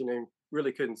traction and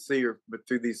really couldn't see her, but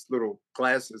through these little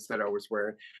glasses that I was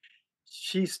wearing,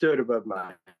 she stood above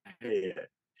my head.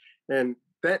 And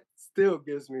that still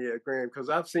gives me a grin because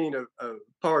I've seen a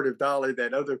part of Dolly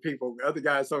that other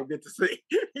guys don't get to see,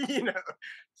 you know.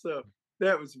 So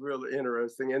that was really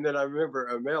interesting. And then I remember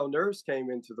a male nurse came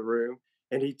into the room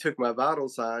and he took my vital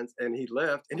signs and he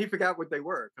left and he forgot what they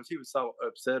were because he was so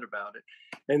upset about it.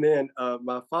 And then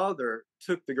my father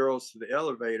took the girls to the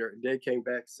elevator and they came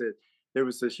back and said there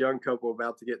was this young couple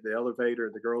about to get in the elevator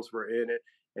and the girls were in it.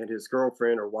 And his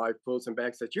girlfriend or wife pulls him back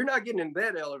and said, "You're not getting in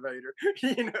that elevator,"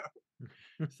 you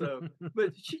know. So,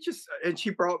 but she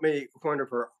brought me one of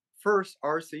her first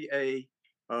RCA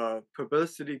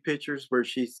publicity pictures where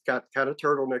she's got kind of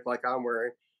turtleneck like I'm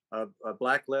wearing, a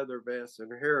black leather vest, and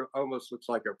her hair almost looks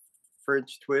like a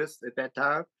French twist at that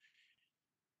time.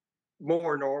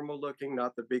 More normal looking,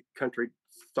 not the big country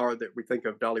star that we think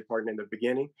of Dolly Parton in the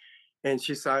beginning. And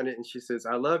she signed it and she says,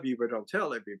 "I love you, but don't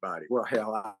tell everybody." Well,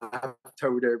 hell, I've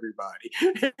told everybody,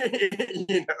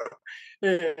 you know.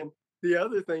 And the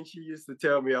other thing she used to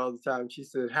tell me all the time, she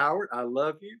said, "Howard, I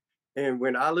love you. And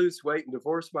when I lose weight and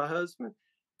divorce my husband,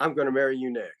 I'm going to marry you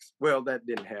next." Well, that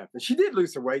didn't happen. She did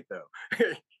lose her weight though.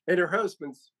 And her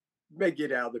husband's may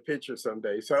get out of the picture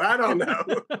someday. So I don't know.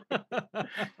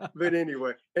 But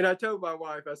anyway, and I told my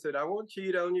wife, I said, "I won't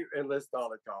cheat on you unless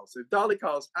Dolly calls. If Dolly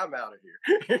calls, I'm out of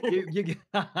here." you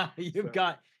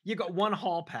So you got one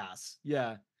hall pass.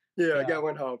 Yeah. Yeah, I Yeah. got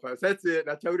one hall pass. That's it. And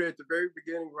I told her at the very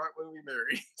beginning, right when we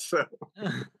married. So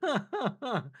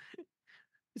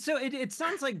So it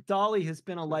sounds like Dolly has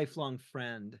been a lifelong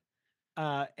friend,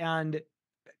 and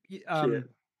y shit.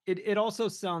 it also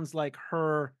sounds like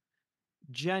her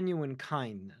genuine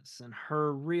kindness and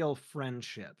her real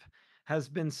friendship has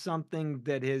been something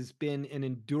that has been an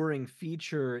enduring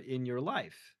feature in your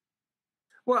life.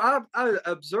 Well, I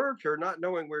observed her not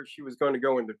knowing where she was going to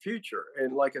go in the future.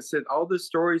 And like I said, all the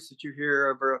stories that you hear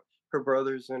of her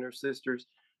brothers and her sisters,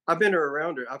 I've been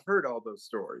around her. I've heard all those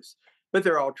stories, but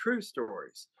they're all true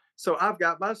stories. So I've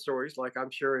got my stories like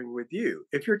I'm sharing with you.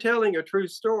 If you're telling a true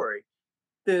story,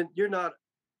 then you're not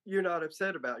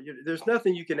upset about it. There's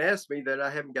nothing you can ask me that I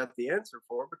haven't got the answer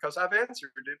for because I've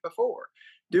answered it before.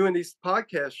 Doing these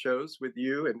podcast shows with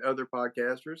you and other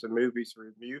podcasters and movies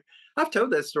review, I've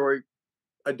told that story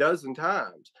a dozen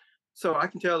times, so I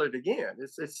can tell it again.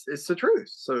 It's the truth.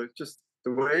 So it's just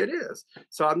the way it is.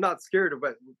 So I'm not scared of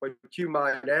what you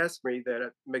might ask me that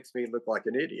it makes me look like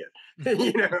an idiot.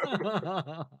 you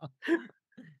know.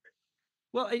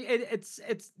 Well, it's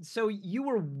so you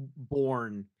were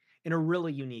born in a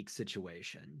really unique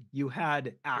situation. You had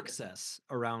Yeah. access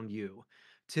around you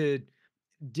to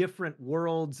different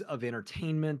worlds of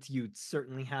entertainment. You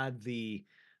certainly had the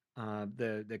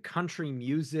country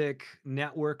music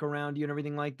network around you and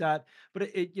everything like that. But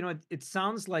it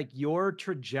sounds like your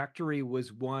trajectory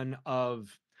was one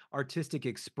of artistic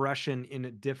expression in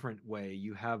a different way.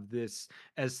 You have this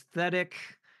aesthetic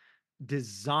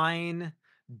design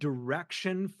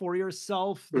direction for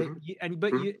yourself that Mhm, you and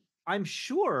but mhm. you I'm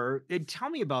sure and tell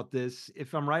me about this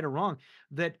if I'm right or wrong,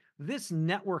 that this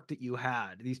network that you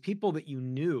had, these people that you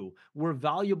knew were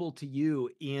valuable to you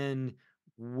in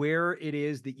where it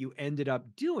is that you ended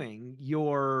up doing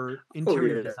your Oh interior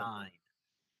yeah, design.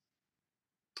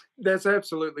 that's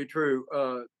absolutely true.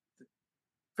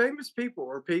 Famous people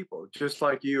are people just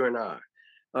like you and I.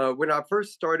 When I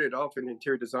first started off in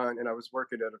interior design and I was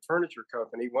working at a furniture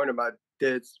company, one of my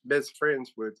dad's best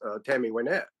friends was Tammy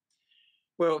Wynette.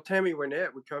 Well, Tammy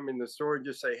Wynette would come in the store and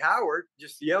just say, Howard,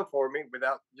 just yell for me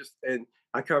without just, and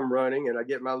I come running and I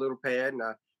get my little pad and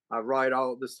I write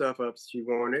all the stuff up she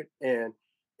wanted. And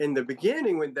in the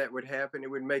beginning, when that would happen, it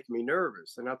would make me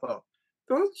nervous. And I thought,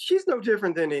 well, she's no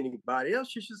different than anybody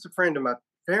else. She's just a friend of my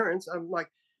parents. I'm like,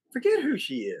 forget who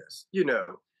she is,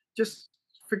 just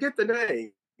forget the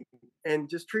name and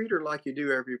just treat her like you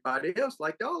do everybody else,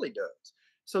 like Dolly does.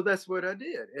 So that's what I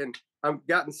did. And I've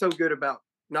gotten so good about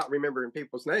not remembering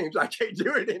people's names, I can't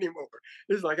do it anymore.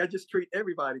 It's like I just treat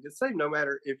everybody the same, no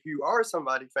matter if you are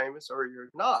somebody famous or you're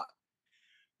not.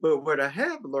 But what I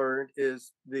have learned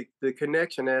is the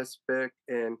connection aspect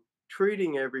and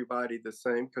treating everybody the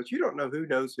same because you don't know who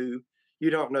knows who. You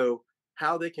don't know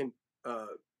how they can uh,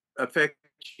 affect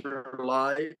your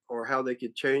life or how they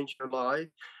could change your life.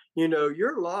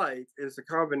 Your life is a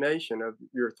combination of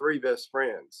your three best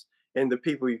friends and the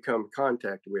people you come in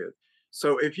contact with.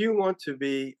 So if you want to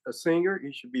be a singer,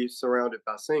 you should be surrounded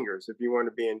by singers. If you want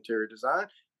to be interior design,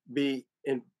 be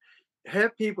in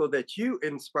have people that you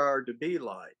inspire to be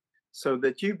like so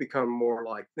that you become more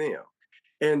like them.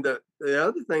 And the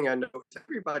other thing I know is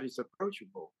everybody's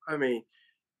approachable. I mean,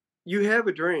 you have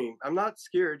a dream. I'm not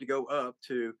scared to go up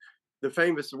to the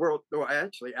famous world. Well,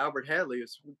 actually, Albert Hadley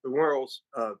is the world's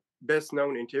best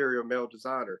known interior male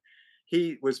designer.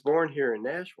 He was born here in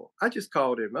Nashville. I just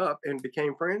called him up and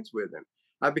became friends with him.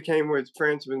 I became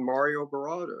friends with Mario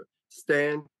Barada,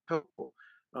 Stan Cole,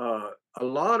 a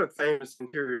lot of famous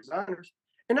interior designers.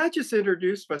 And I just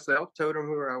introduced myself, told them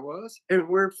who I was, and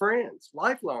we're friends,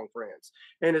 lifelong friends.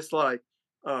 And it's like,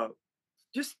 uh,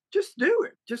 just do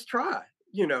it. Just try.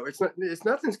 It's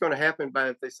nothing's going to happen by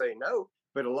if they say no,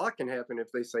 but a lot can happen if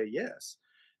they say yes.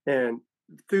 And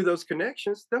through those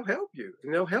connections, they'll help you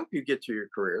and they'll help you get to your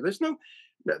career. There's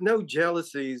no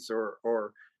jealousies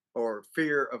or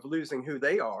fear of losing who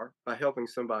they are by helping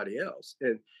somebody else.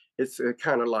 And it's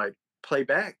kind of like play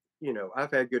back.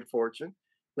 I've had good fortune.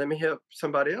 Let me help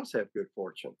somebody else have good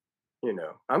fortune.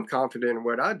 I'm confident in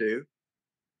what I do.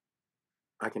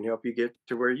 I can help you get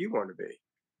to where you want to be.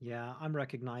 Yeah, I'm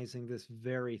recognizing this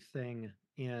very thing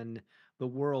in the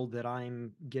world that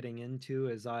I'm getting into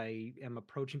as I am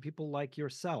approaching people like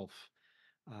yourself,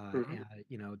 Mhm. and,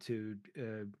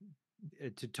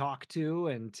 to talk to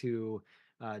and to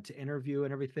interview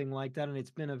and everything like that. And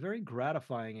it's been a very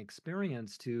gratifying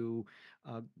experience to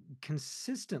uh,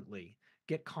 consistently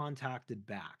get contacted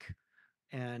back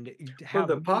and to Well,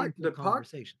 have meaningful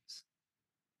conversations.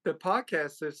 the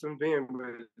podcast system being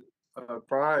with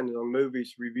Brian on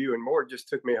movies review and more just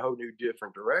took me a whole new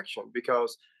different direction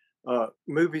because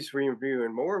Movies Review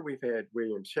and More. We've had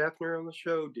William Shatner on the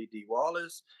show, D.D.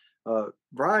 Wallace.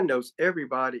 Brian knows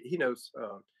everybody. He knows.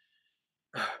 Uh,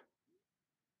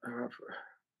 I'm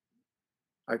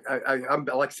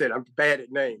like I said, I'm bad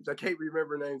at names. I can't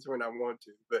remember names when I want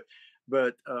to,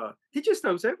 but he just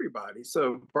knows everybody.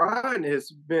 So Brian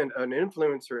has been an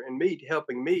influencer in me,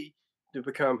 helping me to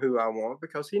become who I want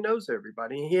because he knows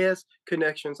everybody. He has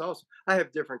connections also. I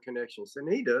have different connections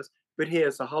than he does, but he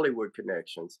has the Hollywood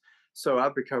connections. So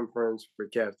I've become friends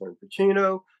with Catherine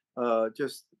Pacino,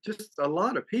 just a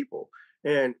lot of people,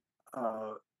 and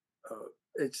uh,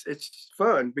 it's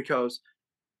fun because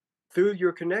through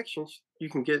your connections, you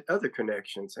can get other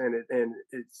connections, and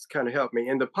it's kind of helped me.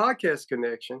 And the podcast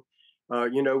connection,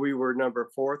 we were number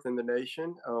fourth in the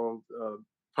nation on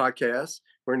podcasts.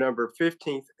 We're number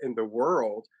 15th in the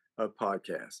world of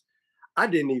podcasts. I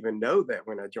didn't even know that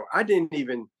when I joined. I didn't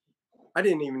even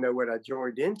know what I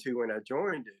joined into when I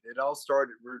joined it. It all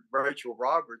started with Rachel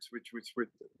Roberts, which was with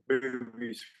the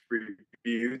Movies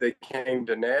Review. They came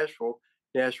to Nashville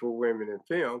Women in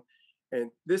Film. And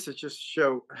this is just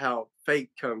show how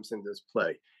fate comes in this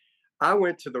play. I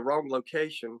went to the wrong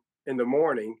location in the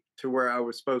morning to where I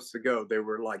was supposed to go. They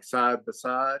were like side by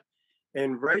side.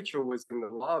 And Rachel was in the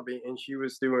lobby and she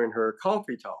was doing her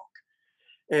coffee talk.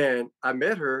 And I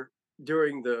met her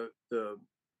during the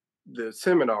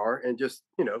seminar and just,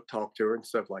 talked to her and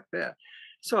stuff like that.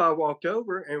 So I walked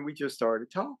over and we just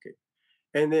started talking.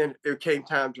 And then it came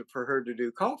time for her to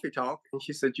do coffee talk. And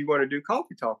she said, "You want to do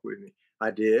coffee talk with me?" I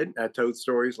did. I told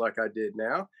stories like I did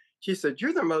now. She said,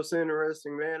 "You're the most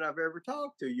interesting man I've ever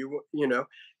talked to.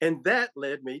 And that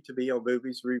led me to be on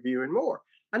Movies Review and More.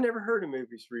 I never heard of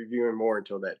Movies Review and More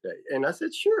until that day. And I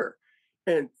said, "Sure."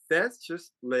 And that's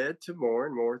just led to more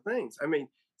and more things. I mean,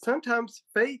 sometimes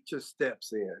fate just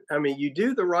steps in. I mean, you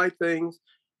do the right things,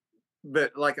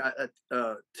 but like I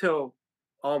tell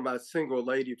all my single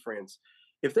lady friends,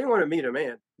 if they want to meet a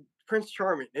man, Prince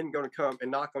Charming isn't going to come and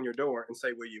knock on your door and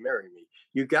say, "Will you marry me?"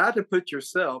 You got to put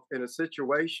yourself in a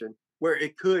situation where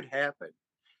it could happen.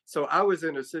 So I was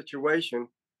in a situation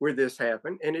where this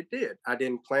happened, and it did. I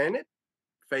didn't plan it.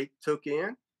 Fate took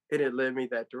in, and it led me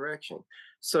that direction.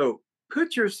 So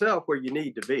put yourself where you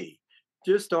need to be.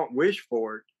 Just don't wish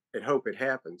for it and hope it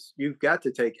happens. You've got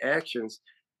to take actions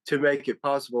to make it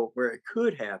possible where it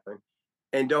could happen,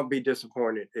 and don't be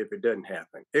disappointed if it doesn't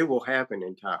happen. It will happen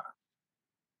in time.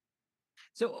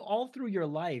 So all through your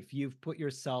life, you've put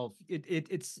yourself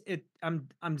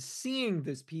I'm seeing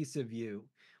this piece of you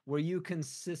where you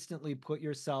consistently put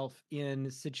yourself in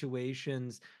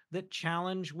situations that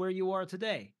challenge where you are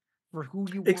today for who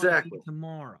you want to be Exactly.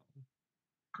 tomorrow.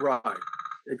 Right.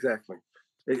 Exactly.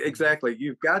 Mhm. Exactly.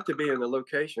 You've got to be in the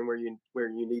location where you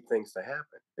need things to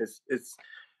happen. It's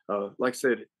like I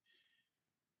said,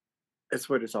 it's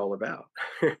what it's all about.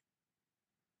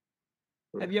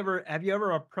 Have Yeah. you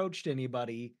ever approached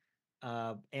anybody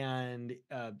and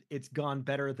it's gone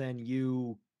better than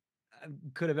you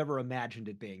could have ever imagined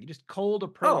it being? You just cold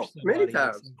approach Oh, many somebody and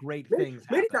times. some great Many, things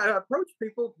many happen. times I approach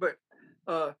people, but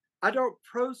I don't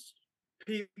approach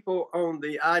people on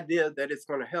the idea that it's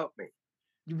going to help me.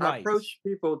 I Right. approach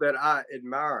people that I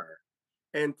admire.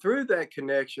 And through that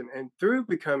connection and through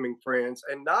becoming friends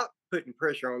and not putting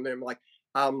pressure on them, like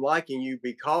I'm liking you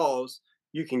because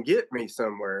you can get me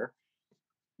somewhere.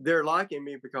 They're liking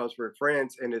me because we're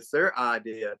friends and it's their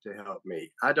idea to help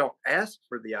me. I don't ask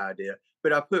for the idea,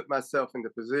 but I put myself in the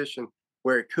position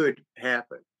where it could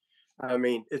happen. I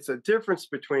mean, it's a difference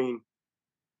between,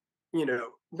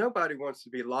 nobody wants to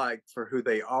be liked for who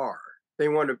they are. They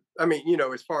want to, I mean,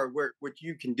 as far as what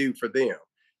you can do for them,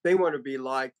 they want to be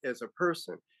liked as a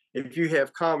person. If you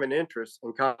have common interests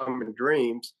and common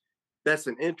dreams, that's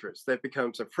an interest that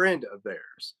becomes a friend of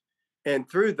theirs. And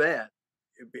through that,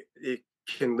 it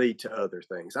can lead to other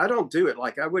things. I don't do it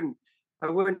like I wouldn't, I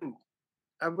wouldn't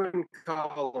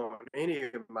call on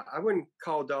I wouldn't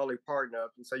call Dolly Parton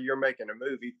up and say, "You're making a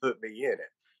movie, put me in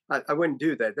it." I wouldn't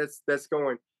do that. That's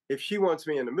going, if she wants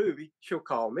me in a movie, she'll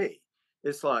call me.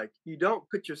 It's like you don't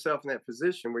put yourself in that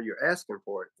position where you're asking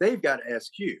for it. They've got to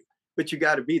ask you, but you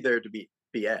got to be there to be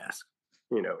asked,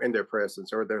 in their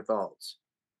presence or their thoughts.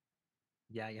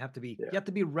 Yeah, Yeah. you have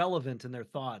to be relevant in their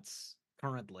thoughts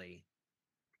currently.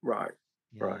 Right.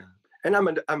 Right. Yeah. And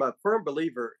Yeah. I'm a firm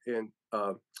believer in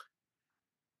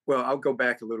well, I'll go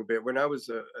back a little bit. When I was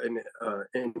an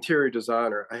interior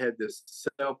designer, I had this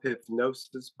self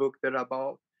hypnosis book that I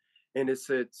bought, and it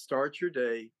said, "Start your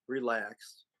day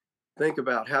relaxed. Think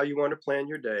about how you want to plan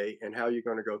your day and how you're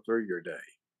going to go through your day."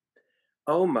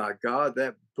 Oh my God,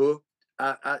 that book!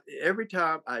 Every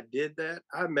time I did that,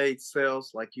 I made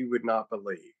sales like you would not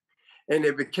believe. And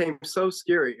it became so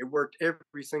scary. It worked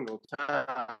every single time.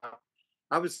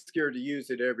 I was scared to use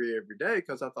it every day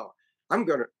because I thought, I'm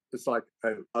gonna. It's like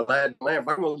a Aladdin lamp.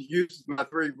 I'm gonna use my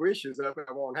three wishes and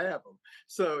I won't have them.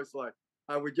 So it's like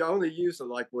I would only use it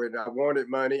like when I wanted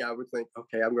money. I would think,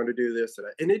 okay, I'm going to do this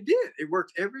and it did. It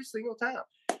worked every single time.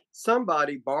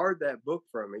 Somebody borrowed that book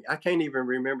from me. I can't even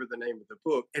remember the name of the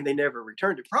book, and they never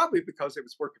returned it. Probably because it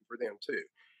was working for them too.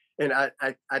 And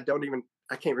I don't even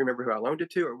I can't remember who I loaned it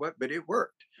to or what, but it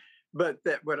worked. But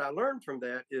that what I learned from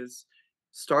that is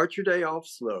start your day off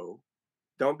slow.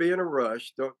 Don't be in a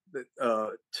rush. Don't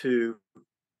to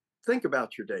think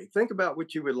about your day. Think about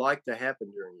what you would like to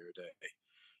happen during your day.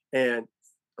 And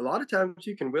a lot of times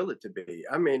you can will it to be.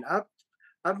 I mean,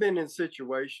 I've been in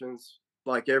situations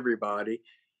like everybody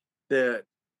that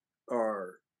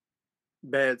are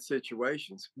bad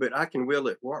situations, but I can will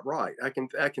it right. I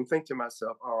can think to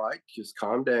myself, all right, just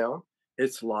calm down.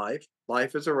 It's life.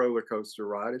 Life is a roller coaster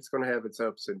ride. It's going to have its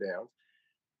ups and downs.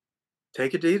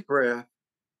 Take a deep breath.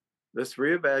 Let's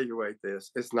reevaluate this.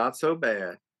 It's not so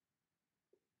bad.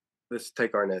 Let's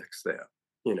take our next step,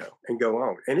 and go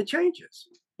on. And it changes.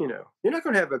 You're not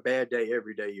going to have a bad day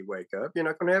every day you wake up. You're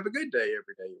not going to have a good day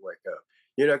every day you wake up.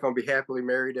 You're not going to be happily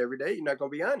married every day. You're not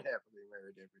going to be unhappily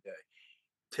married every day.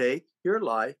 Take your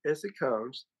life as it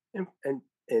comes and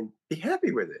be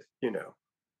happy with it.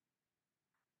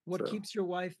 What So keeps your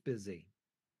wife busy?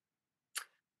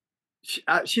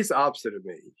 she's the opposite of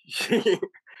me.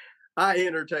 I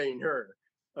entertain her.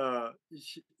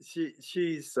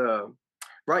 She's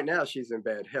right now she's in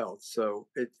bad health, so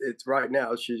it's right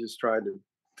now she's just trying to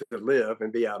live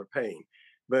and be out of pain.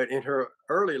 But in her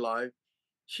early life,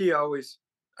 she always,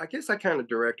 I guess, I kind of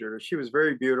directed her. She was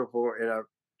very beautiful, and I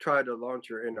tried to launch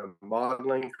her in a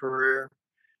modeling career.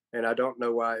 And I don't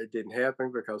know why it didn't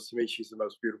happen because to me, she's the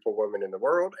most beautiful woman in the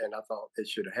world. And I thought it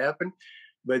should have happened.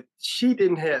 But she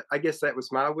didn't have, I guess that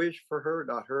was my wish for her,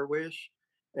 not her wish.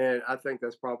 And I think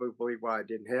that's probably why it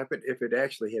didn't happen. If it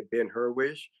actually had been her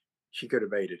wish, she could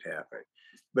have made it happen.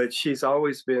 But she's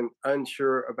always been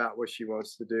unsure about what she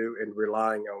wants to do and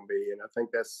relying on me. And I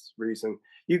think that's the reason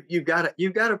you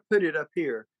gotta put it up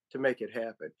here to make it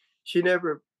happen. She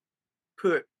never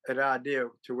put an idea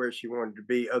to where she wanted to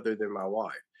be other than my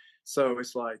wife. So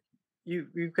it's like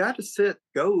you've got to set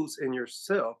goals in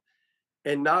yourself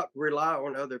and not rely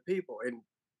on other people and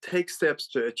take steps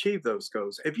to achieve those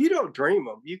goals. If you don't dream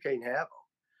them, you can't have them.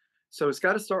 So it's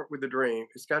got to start with a dream.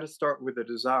 It's got to start with a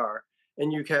desire,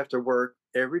 and you have to work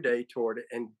every day toward it.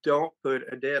 And don't put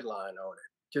a deadline on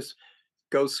it. Just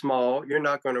go small. You're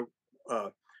not going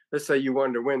to. Let's say you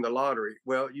wanted to win the lottery.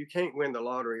 Well, you can't win the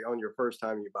lottery on your first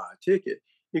time you buy a ticket.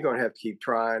 You're going to have to keep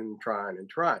trying and trying and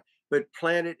trying. But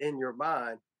plant it in your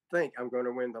mind. Think I'm going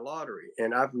to win the lottery.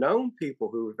 And I've known people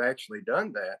who have actually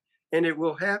done that, and it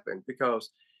will happen because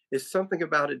it's something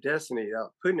about a destiny.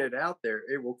 Putting it out there,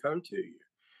 it will come to you.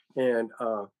 And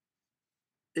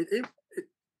it,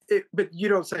 it, but you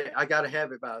don't say I got to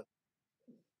have it by the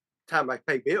time I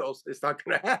pay bills. It's not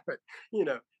going to happen. You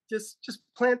know, just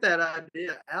plant that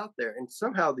idea out there, and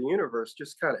somehow the universe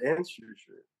just kind of answers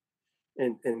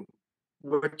you and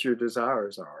what your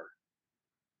desires are.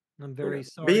 I'm very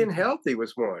sorry Being to. healthy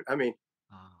was one. I mean,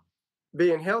 Ah,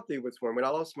 being healthy was one. When I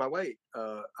lost my weight,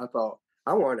 I thought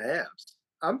I want abs.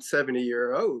 I'm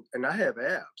 70-year-old and I have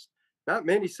abs. Not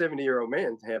many 70-year-old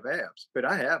men have abs, but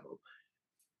I have them.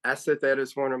 I set that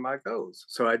as one of my goals.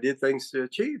 So I did things to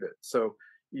achieve it. So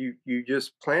you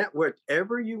just plant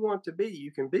whatever you want to be,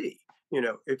 you can be.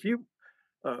 If you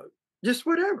uh, just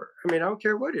whatever. I mean, I don't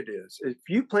care what it is. If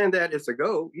you plan that as a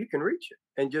goal, you can reach it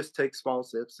and just take small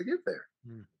steps to get there.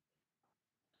 mm.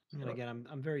 And So, again,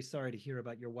 I'm very sorry to hear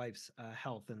about your wife's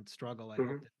health and struggle. I hope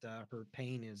mhm. that her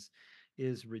pain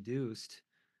is reduced.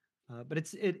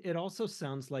 But it also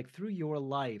sounds like through your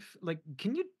life, like,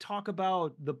 can you talk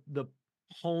about the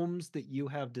homes that you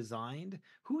have designed?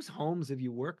 Whose homes have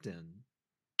you worked in?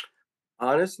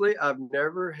 Honestly, I've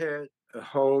never had a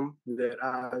home that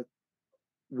I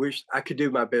wished I could do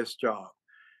my best job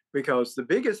because the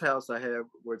biggest house I had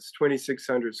was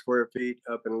 2,600 square feet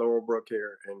up in Laurel Brook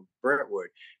here in Brentwood.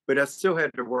 But I still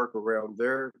had to work around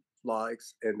their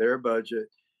likes and their budget.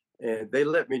 And they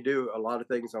let me do a lot of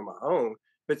things on my own.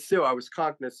 But still, I was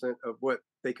cognizant of what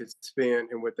they could spend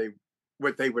and what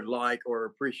they would like or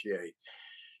appreciate.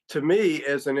 To me,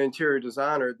 as an interior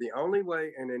designer, the only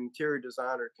way an interior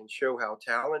designer can show how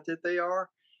talented they are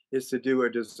is to do a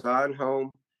design home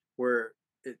where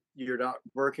you're not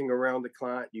working around the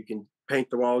client. You can paint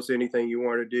the walls anything you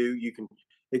want to do. You can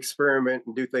experiment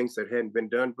and do things that hadn't been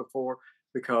done before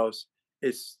because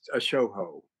it's a show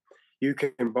home. You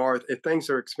can borrow, if things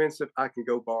are expensive, I can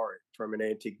go borrow it from an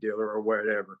antique dealer or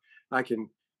whatever. I can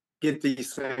get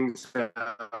these things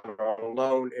out on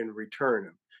loan and return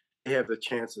them. They have the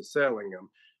chance of selling them.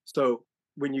 So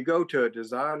when you go to a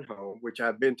design home, which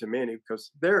I've been to many,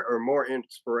 because there are more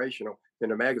inspirational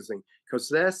than a magazine, because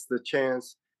that's the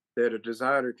chance that a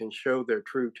designer can show their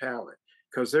true talent.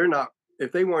 Because they're not,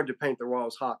 if they wanted to paint the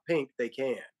walls hot pink, they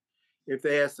can. If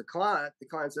they ask the client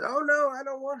said, "Oh no, I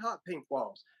don't want hot pink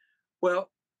walls."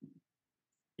 Well,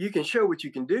 you can show what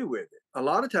you can do with it. A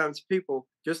lot of times, people,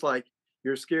 just like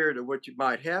you're scared of what you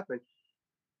might happen,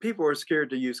 people are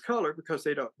scared to use color because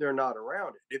they're not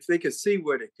around it. If they could see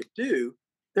what it could do,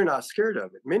 they're not scared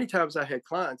of it. Many times I had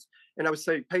clients and I would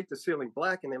say, paint the ceiling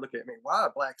black, and they look at me, why a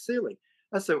black ceiling?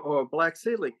 I said, well, a black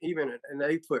ceiling, even in an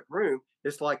 8-foot room,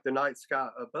 it's like the night sky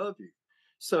above you.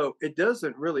 So it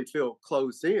doesn't really feel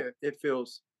closed in. It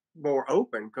feels more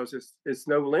open because it's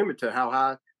no limit to how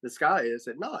high the sky is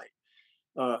at night.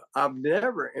 I've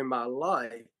never in my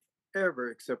life ever,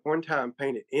 except one time,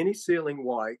 painted any ceiling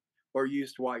white or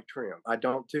used white trim. I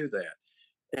don't do that.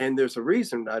 And there's a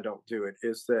reason I don't do it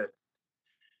is that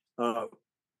uh,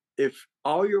 if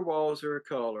all your walls are a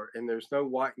color and there's no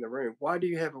white in the room, why do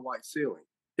you have a white ceiling?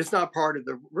 It's not part of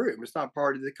the room. It's not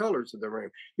part of the colors of the room.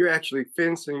 You're actually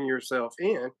fencing yourself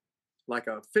in like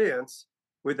a fence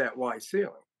with that white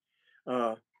ceiling.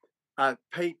 Uh, I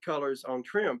paint colors on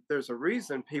trim. There's a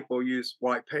reason people use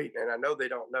white paint, and I know they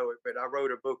don't know it, but I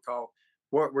wrote a book called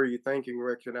 "What Were You Thinking?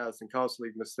 Recognizing Costly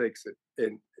Mistakes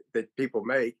that People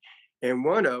Make," and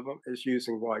one of them is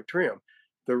using white trim.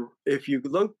 If you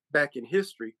look back in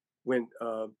history, when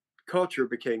culture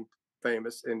became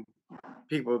famous and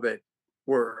people that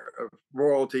were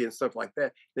royalty and stuff like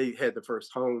that, they had the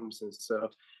first homes and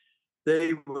stuff.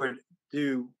 They would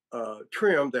do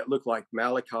trim that looked like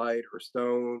malachite or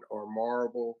stone or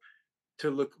marble to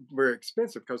look very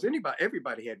expensive because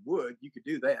everybody had wood. You could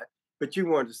do that, but you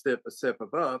wanted to step a step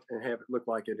above and have it look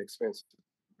like an expensive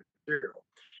material.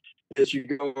 As you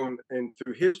go on and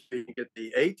through history, you get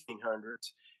the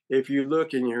 1800s. If you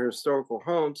look in your historical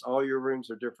homes, all your rooms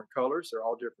are different colors. They're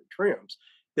all different trims.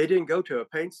 They didn't go to a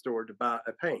paint store to buy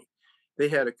a paint. They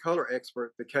had a color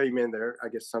expert that came in there, I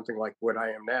guess something like what I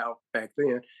am now back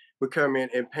then, would come in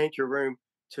and paint your room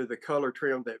to the color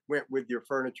trim that went with your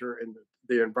furniture and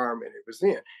the environment it was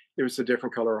in. There was a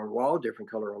different color on the wall, different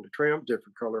color on the trim,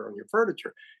 different color on your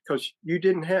furniture, because you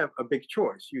didn't have a big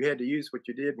choice. You had to use what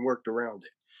you did and worked around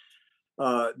it.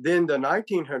 Then the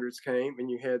 1900s came and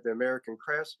you had the American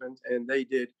craftsmen and they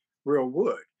did real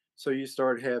wood. So you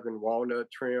started having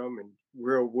walnut trim and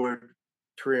real wood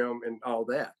trim and all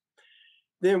that.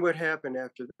 Then what happened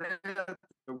after that?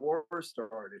 The war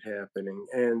started happening.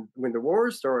 And when the war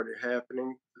started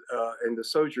happening and the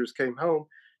soldiers came home,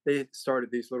 they started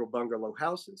these little bungalow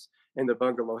houses. And the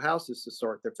bungalow houses to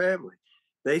start their family,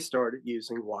 they started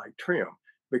using white trim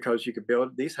because you could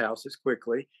build these houses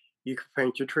quickly. You could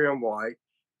paint your trim white,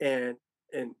 and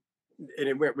and and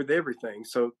it went with everything.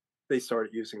 So they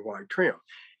started using white trim.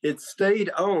 It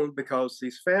stayed on because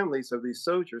these families of these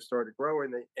soldiers started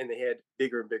growing, and they had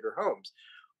bigger and bigger homes.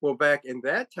 Well, back in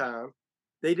that time,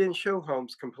 they didn't show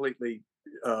homes completely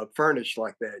furnished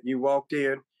like that. You walked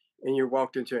in and you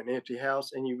walked into an empty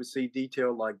house and you would see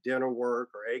detail like dental work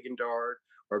or egg and dart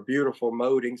or beautiful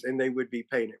moldings, and they would be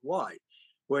painted white.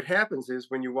 What happens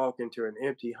is when you walk into an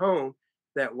empty home,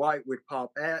 that white would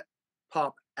pop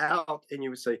out, and you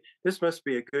would say, "This must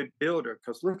be a good builder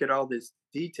because look at all this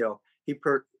detail he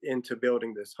put into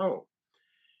building this home."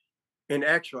 In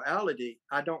actuality,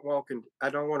 I don't want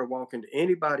to walk into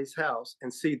anybody's house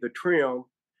and see the trim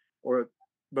or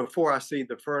before I see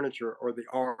the furniture or the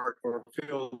art or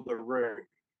feel the room.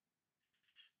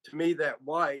 To me, that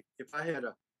white, if I had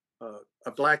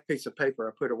a black piece of paper,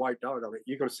 I put a white dot on it,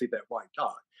 you're going to see that white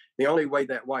dot. The only way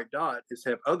that white dot is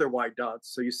have other white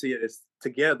dots, so you see it as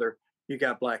together. You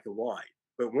got black and white,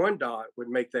 but one dot would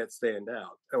make that stand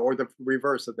out, or the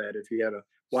reverse of that. If you had a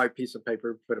white piece of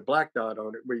paper, put a black dot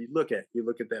on it, where you look at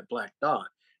that black dot,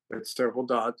 but several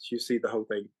dots, you see the whole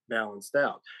thing balanced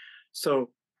out.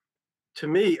 So to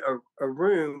me, a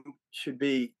room should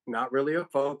be not really a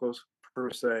focus per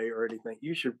se or anything.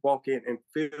 You should walk in and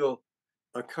feel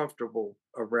comfortable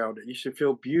around it. You should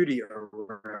feel beauty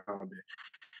around it.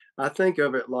 I think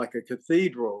of it like a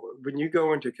cathedral. When you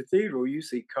go into a cathedral, you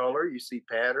see color, you see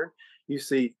pattern, you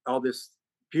see all this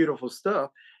beautiful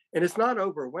stuff, and it's not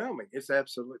overwhelming. It's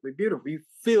absolutely beautiful. You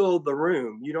feel the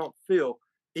room. You don't feel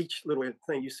each little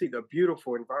thing. You see the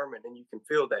beautiful environment, and you can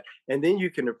feel that, and then you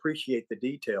can appreciate the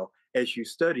detail as you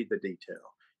study the detail.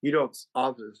 You don't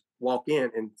always walk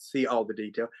in and see all the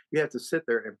detail. You have to sit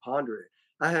there and ponder it.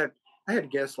 I had I had a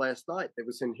guest last night that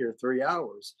was in here 3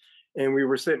 hours, and we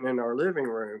were sitting in our living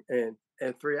room. And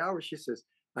at 3 hours, she says,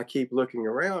 I keep looking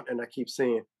around and I keep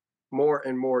seeing more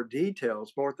and more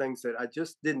details, more things that I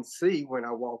just didn't see when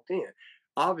I walked in.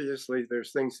 Obviously,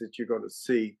 there's things that you're going to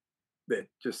see that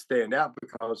just stand out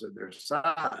because of their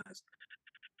size,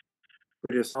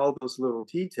 but it's all those little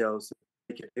details that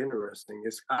make it interesting.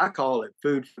 It's I call it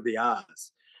food for the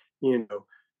eyes. You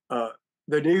know,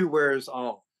 the new wears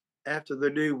off. After the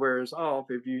new wears off,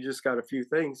 if you just got a few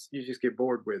things, you just get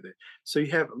bored with it. So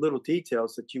you have little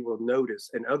details that you will notice,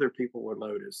 and other people will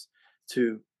notice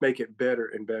to make it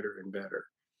better and better and better.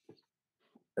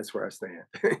 That's where I stand.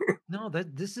 No,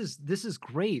 that this is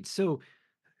great. So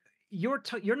you're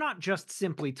not just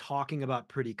simply talking about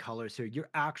pretty colors here. You're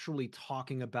actually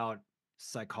talking about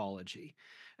psychology.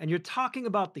 And you're talking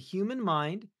about the human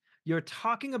mind. You're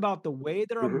talking about the way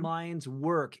that our Hmm. minds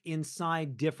work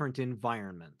inside different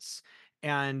environments.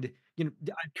 And I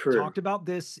True. talked about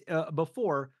this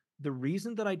before. The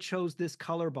reason that I chose this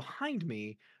color behind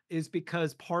me is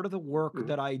because part of the work Hmm.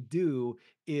 that I do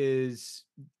is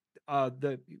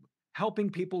the helping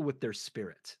people with their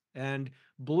spirit. And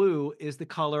blue is the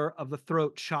color of the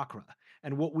throat chakra.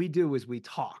 And what we do is we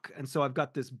talk. And so I've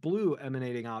got this blue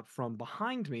emanating out from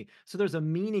behind me. So there's a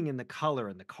meaning in the color,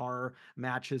 and the car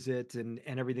matches it and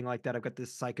everything like that. I've got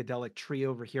this psychedelic tree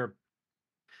over here.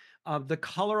 The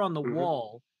color on the Hmm.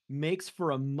 wall makes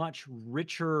for a much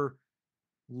richer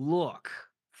look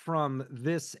from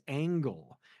this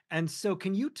angle. And so,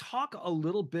 can you talk a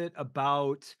little bit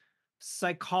about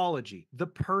psychology, the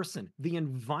person, the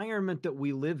environment that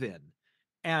we live in?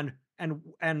 And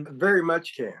Very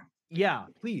much can. yeah,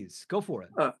 please go for it.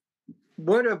 Uh,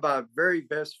 One of my very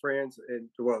best friends, and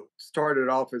well, started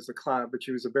off as a client, but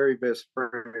she was a very best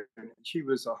friend. She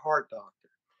was a heart doctor.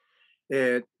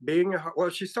 And being well,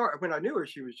 she started when I knew her,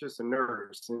 she was just a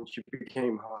nurse, and she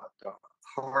became a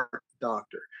heart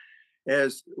doctor.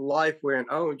 As life went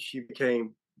on, she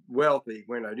became wealthy.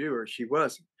 When I knew her, she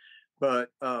wasn't. But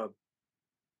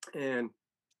and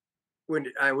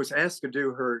when I was asked to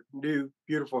do her new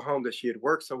beautiful home that she had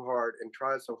worked so hard and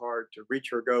tried so hard to reach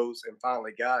her goals and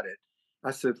finally got it,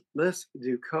 I said, let's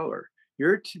do color.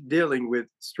 You're dealing with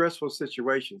stressful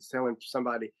situations, telling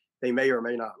somebody they may or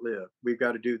may not live. We've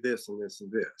got to do this and this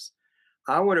and this.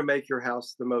 I want to make your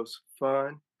house the most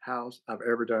fun house I've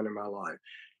ever done in my life.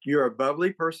 You're a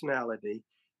bubbly personality.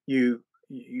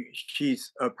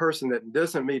 She's a person that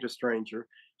doesn't meet a stranger.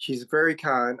 She's very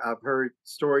kind. I've heard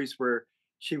stories where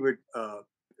she would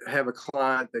have a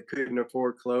client that couldn't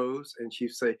afford clothes, and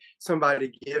she'd say,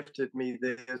 "Somebody gifted me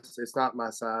this. It's not my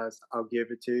size. I'll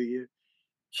give it to you."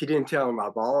 She didn't tell him I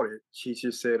bought it. She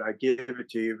just said, "I give it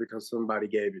to you because somebody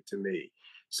gave it to me."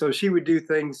 So she would do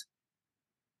things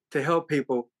to help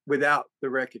people without the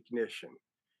recognition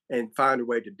and find a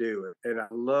way to do it. And I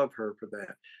love her for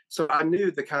that. So I knew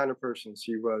the kind of person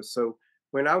she was. So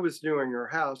when I was doing her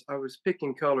house, I was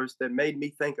picking colors that made me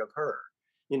think of her,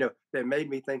 that made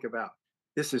me think about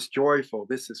this is joyful,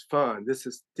 this is fun, this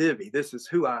is divvy, this is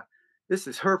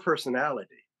her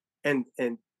personality. And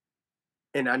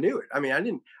I knew it. I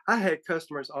mean, I had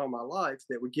customers all my life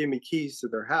that would give me keys to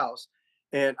their house,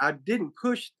 and I didn't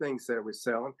push things that I was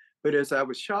selling. But as I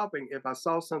was shopping, if I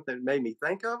saw something that made me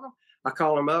think of them, I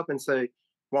call them up and say,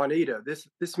 Juanita,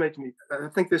 this makes me, I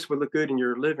think this would look good in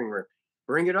your living room.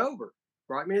 Bring it over,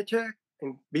 write me a check,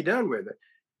 and be done with it.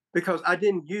 Because I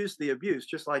didn't use the abuse,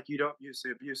 just like you don't use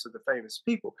the abuse of the famous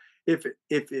people. If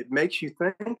it makes you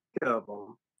think of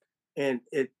them, and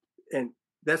it and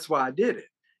that's why I did it.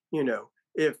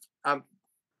 If I'm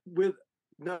with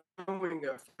knowing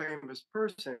a famous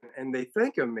person and they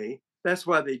think of me, that's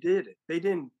why they did it. They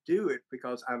didn't do it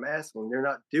because I'm asking. They're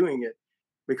not doing it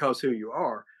because who you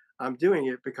are. I'm doing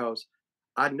it because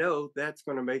I know that's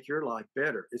going to make your life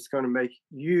better. It's going to make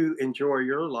you enjoy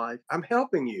your life. I'm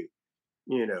helping you.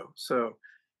 So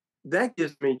that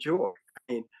gives me joy.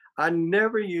 I mean, I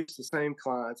never used the same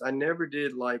clients. I never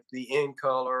did like the in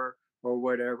color or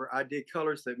whatever. I did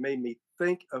colors that made me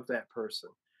think of that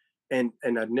person, and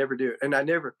I'd never do it. And I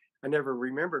never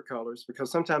remember colors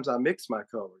because sometimes I mix my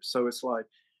colors. So it's like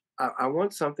I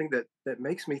want something that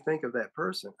makes me think of that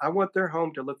person. I want their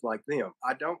home to look like them.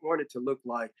 I don't want it to look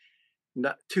like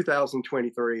not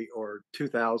 2023 or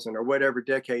 2000 or whatever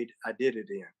decade I did it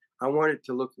in. I want it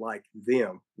to look like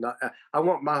them. Not, I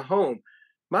want my home.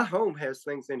 My home has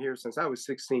things in here since I was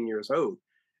 16 years old.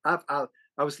 I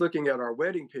was looking at our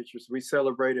wedding pictures. We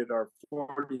celebrated our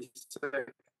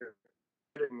 42nd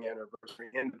wedding anniversary.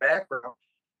 In the background,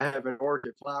 I have an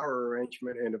orchid flower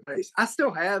arrangement in a vase. I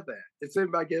still have that. It's in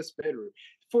my guest bedroom.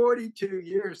 42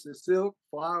 years, the silk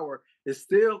flower It's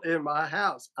still in my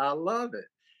house. I love it.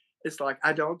 It's like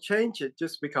I don't change it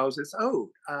just because it's old.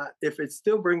 If it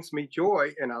still brings me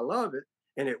joy and I love it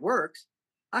and it works,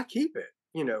 I keep it.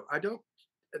 I don't.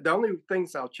 The only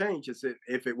things I'll change is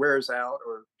if it wears out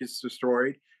or gets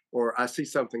destroyed, or I see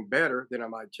something better, then I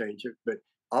might change it. But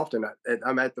often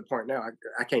I'm at the point now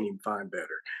I can't even find better.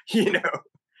 you know.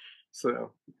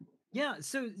 So Yeah,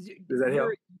 so does that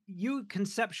help? you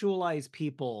conceptualize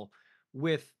people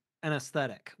with an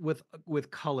aesthetic,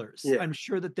 with colors. Yeah. I'm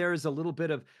sure that there is a little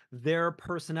bit of their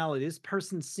personality. This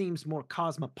person seems more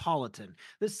cosmopolitan.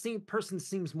 Person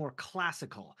seems more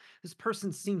classical. This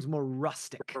person seems more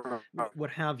rustic, what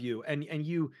have you. And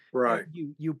Right.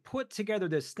 you put together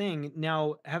this thing.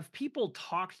 Now, have people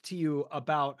talked to you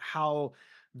about how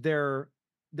their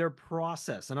their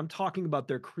process, and I'm talking about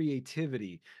their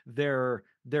creativity, their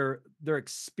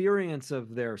experience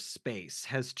of their space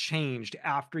has changed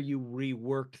after you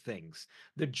reworked things,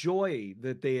 the joy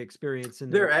that they experience in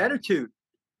their Their life. attitude.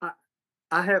 I,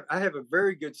 I have a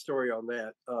very good story on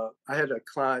that. I had a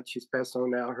client. She's passed on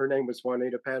now. Her name was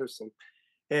Juanita Patterson,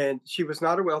 and she was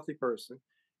not a wealthy person.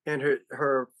 And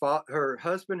her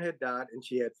husband had died, and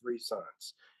she had three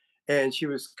sons. And she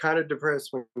was kind of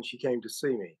depressed when she came to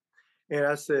see me. And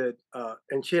I said,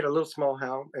 and she had a little small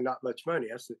house and not much money.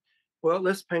 I said, well,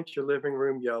 let's paint your living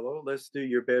room yellow. Let's do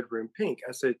your bedroom pink.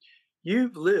 I said,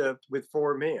 you've lived with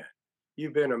four men.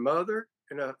 You've been a mother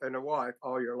and a wife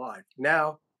all your life.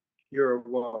 Now you're a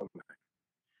woman.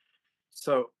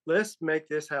 So let's make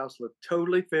this house look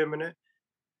totally feminine.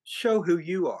 Show who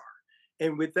you are.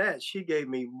 And with that, she gave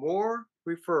me more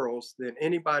referrals than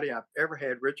anybody I've ever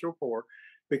had, rich or poor,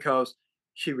 because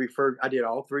I did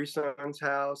all three sons'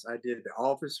 house. I did the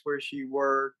office where she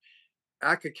worked.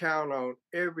 I could count on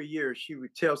every year she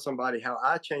would tell somebody how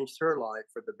I changed her life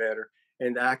for the better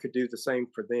and that I could do the same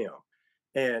for them.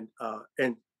 And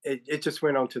it just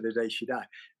went on to the day she died.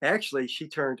 Actually, she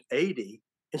turned 80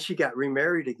 and she got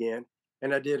remarried again.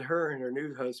 And I did her and her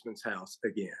new husband's house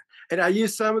again. And I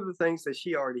used some of the things that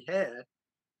she already had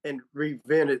and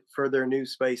reinvented for their new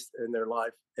space in their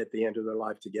life at the end of their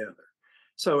life together.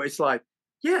 So it's like,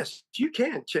 yes, you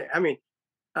can change. I mean,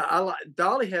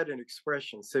 Dolly had an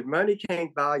expression said, "Money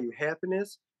can't buy you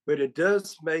happiness, but it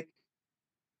does make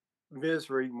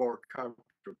misery more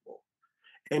comfortable."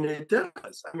 And it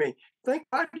does. I mean, think,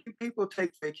 why do people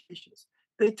take vacations?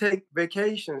 They take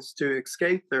vacations to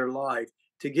escape their life,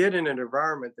 to get in an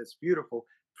environment that's beautiful,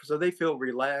 so they feel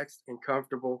relaxed and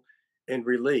comfortable and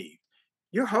relieved.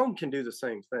 Your home can do the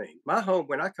same thing. My home,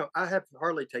 when I come, I have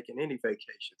hardly taken any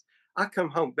vacations. I come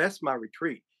home, that's my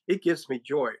retreat. It gives me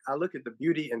joy. I look at the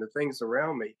beauty and the things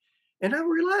around me, and I'm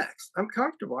relaxed. I'm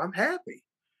comfortable. I'm happy.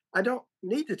 I don't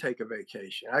need to take a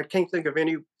vacation. I can't think of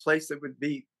any place that would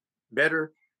be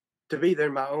better to be there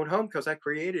in my own home because I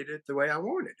created it the way I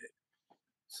wanted it.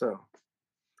 So,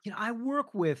 I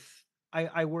work with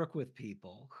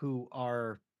people who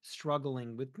are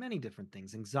struggling with many different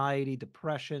things: anxiety,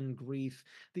 depression, grief,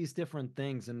 these different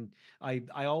things. And I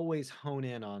always hone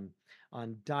in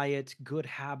on diet, good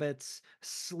habits,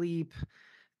 sleep,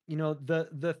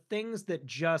 the things that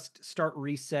just start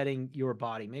resetting your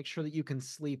body. Make sure that you can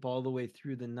sleep all the way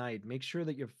through the night. Make sure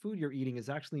that your food you're eating is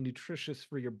actually nutritious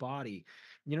for your body.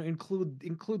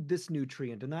 Include this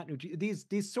nutrient and that nutrient,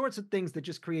 these sorts of things that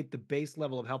just create the base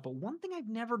level of health. But one thing I've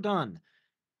never done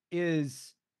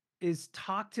is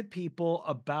talk to people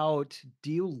about,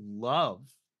 do you love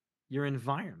your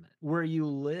environment where you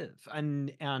live?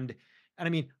 And I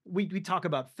mean, we talk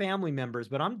about family members,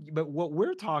 but what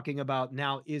we're talking about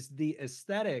now is the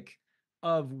aesthetic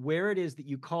of where it is that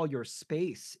you call your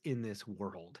space in this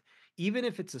world. Even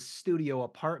if it's a studio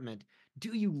apartment,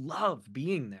 do you love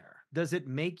being there? Does it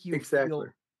make you exactly. feel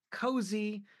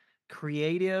cozy,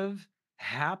 creative,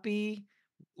 happy,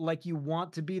 like you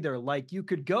want to be there, like you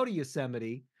could go to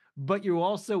Yosemite, but you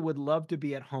also would love to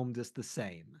be at home just the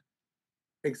same?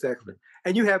 Exactly.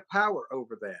 And you have power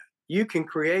over that. You can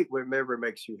create whatever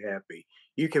makes you happy.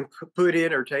 You can put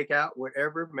in or take out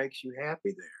whatever makes you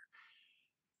happy there.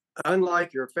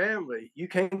 Unlike your family, you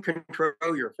can't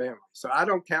control your family. So I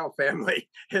don't count family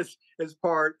as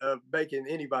part of making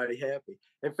anybody happy.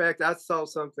 In fact, I saw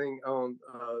something on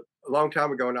a long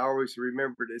time ago, and I always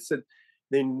remembered it. It said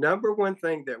the number one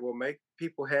thing that will make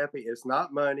people happy is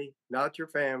not money, not your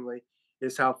family,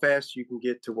 is how fast you can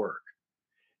get to work.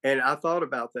 And I thought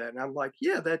about that, and I'm like,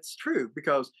 yeah, that's true.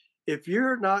 Because if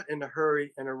you're not in a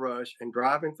hurry and a rush and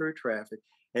driving through traffic,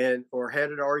 and or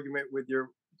had an argument with your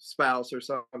spouse or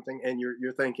something, and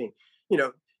you're thinking, you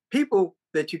know, people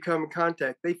that you come in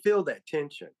contact, they feel that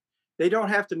tension. They don't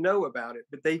have to know about it,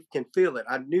 but they can feel it.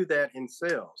 I knew that in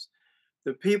sales.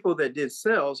 the people that did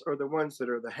sales are the ones that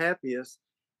are the happiest,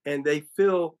 and they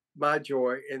feel my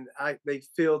joy, and they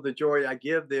feel the joy I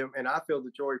give them, and I feel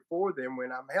the joy for them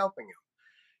when I'm helping them.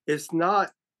 It's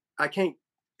not, I can't,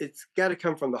 it's got to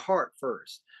come from the heart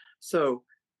first. So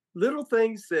little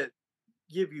things that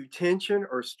give you tension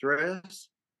or stress,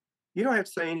 you don't have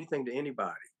to say anything to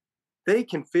anybody. They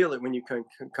can feel it when you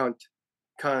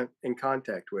in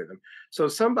contact with them. So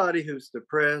somebody who's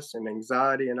depressed and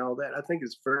anxiety and all that, I think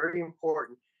is very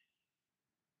important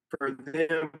for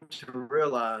them to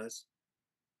realize,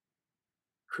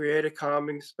 create a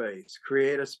calming space,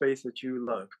 create a space that you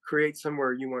love, create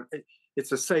somewhere you want.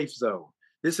 It's a safe zone.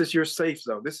 This is your safe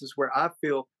zone. This is where I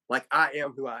feel like I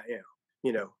am who I am.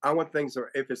 I want things,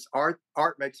 or if it's art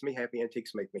makes me happy,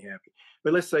 antiques make me happy.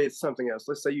 But let's say it's something else.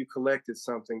 Let's say you collected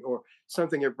something, or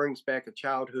something that brings back a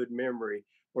childhood memory,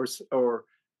 or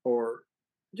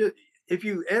just, if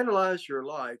you analyze your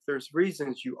life, there's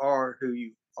reasons you are who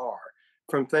you are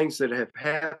from things that have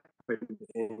happened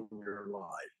in your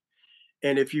life.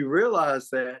 And if you realize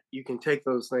that, you can take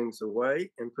those things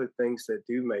away and put things that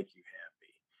do make you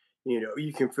happy.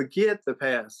 You can forget the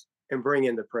past and bring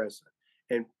in the present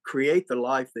and create the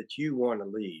life that you want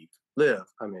to live.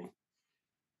 I mean,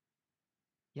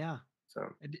 Yeah.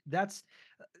 so.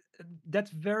 That's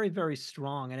very, very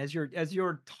strong. And as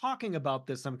you're talking about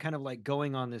this, I'm kind of like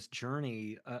going on this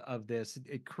journey of this,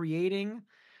 creating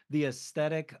the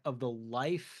aesthetic of the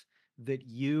life that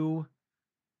you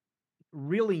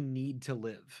really need to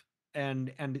live,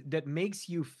 and that makes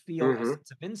you feel a Hmm.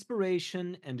 sense of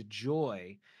inspiration and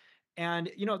joy. And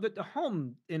the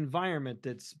home environment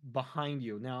that's behind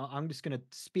you. Now, I'm just going to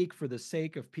speak for the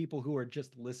sake of people who are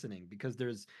just listening, because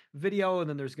there's video and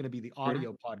then there's going to be the Hmm.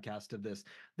 audio podcast of this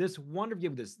wonderful. You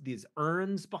have these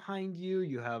urns behind you.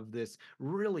 You have this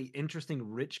really interesting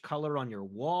rich color on your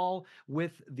wall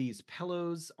with these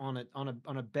pillows on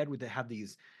a bed with that have the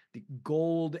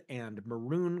gold and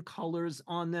maroon colors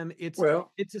on them. It's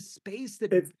Well, it's a space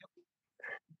that, it's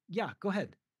yeah, go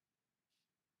ahead.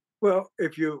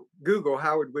 if you Google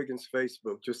Howard Wiggins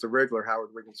Facebook, just a regular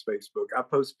Howard Wiggins Facebook, I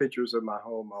post pictures of my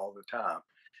home all the time.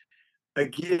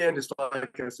 Again, it's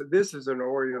like I said, this is an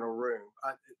Oriental room.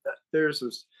 There's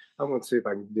this. I want to see if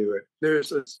I can do it.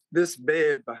 There's this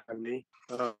bed behind me.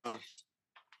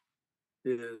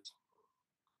 Is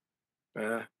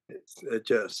it's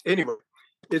just anyway.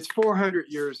 It's 400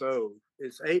 years old.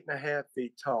 It's 8.5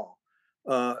 feet tall.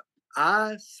 Uh,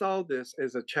 I saw this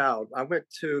as a child. I went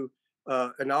to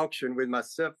an auction with my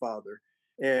stepfather,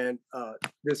 and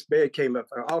this bed came up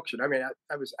for auction. I mean,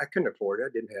 I couldn't afford it. I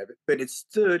didn't have it, but it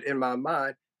stood in my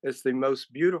mind as the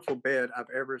most beautiful bed I've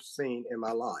ever seen in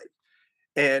my life,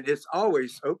 and it's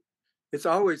always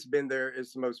been there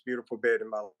as the most beautiful bed in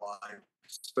my life.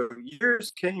 So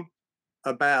years came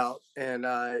about, and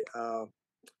I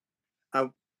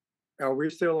are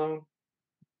we still on?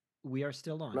 We are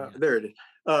still on, There yes. it is.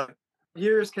 Uh,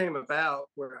 Years came about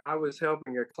where I was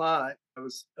helping a client. I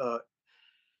was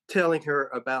telling her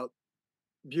about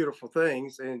beautiful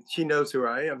things, and she knows who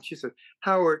I am. She said,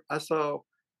 "Howard, I saw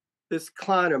this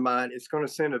client of mine is going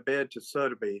to send a bed to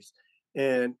Sotheby's,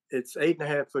 and it's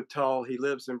 8.5 foot tall. He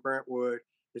lives in Brentwood.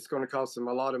 It's going to cost him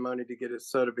a lot of money to get it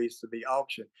Sotheby's to be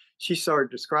auctioned." She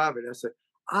started describing it. I said,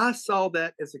 "I saw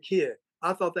that as a kid.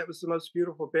 I thought that was the most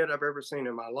beautiful bed I've ever seen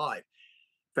in my life."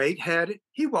 Fate had it.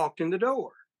 He walked in the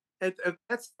door at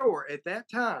that store at that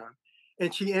time,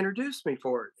 and she introduced me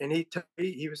for it. And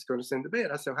he was going to send the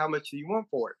bed. I said, "How much do you want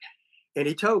for it?" And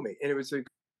he told me, and it was a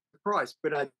price,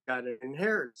 but I got an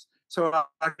inheritance, so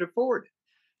I could afford it.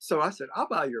 So I said, "I'll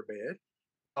buy your bed."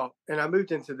 And I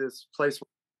moved into this place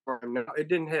where I'm now. It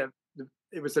didn't have,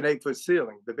 it was an 8 foot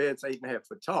ceiling. The bed's 8.5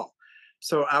 foot tall.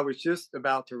 So I was just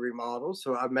about to remodel.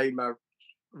 So I made my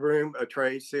room a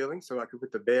tray ceiling so I could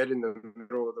put the bed in the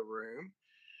middle of the room.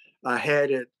 I had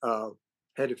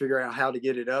to figure out how to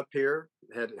get it up here,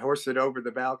 had to horse it over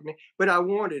the balcony, but I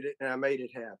wanted it and I made it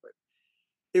happen.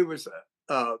 It was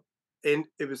uh and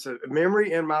it was a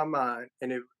memory in my mind,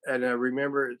 and I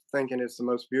remember thinking it's the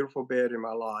most beautiful bed in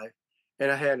my life,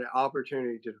 and I had an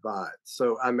opportunity to buy it,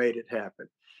 so I made it happen.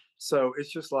 So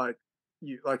it's just like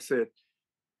like I said,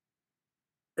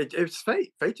 it's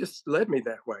fate. Fate just led me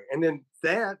that way. And then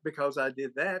that, because I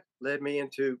did that, led me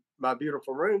into my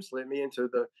beautiful rooms, led me into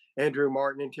the Andrew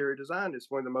Martin interior design.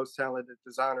 It's one of the most talented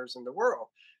designers in the world,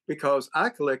 because I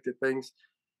collected things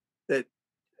that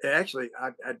actually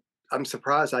I'm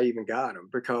surprised I even got them,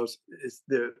 because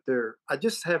I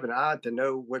just have an eye to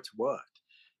know what's what.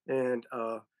 And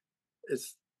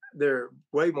it's they're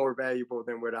way more valuable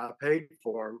than what I paid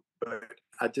for them, but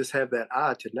I just have that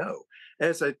eye to know.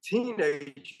 As a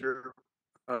teenager,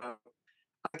 uh,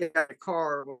 I got a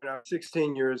car when I was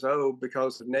 16 years old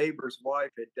because the neighbor's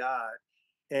wife had died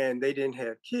and they didn't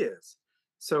have kids.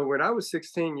 So when I was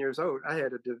 16 years old, I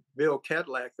had a DeVille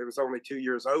Cadillac that was only 2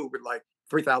 years old with like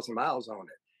 3,000 miles on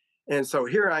it. And so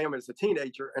here I am as a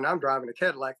teenager and I'm driving a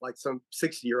Cadillac like some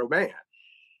 60-year-old man.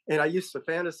 And I used to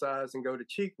fantasize and go to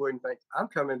Cheekwood and think, I'm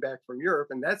coming back from Europe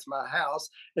and that's my house.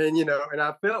 And, and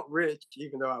I felt rich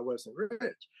even though I wasn't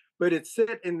rich. But it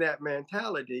set in that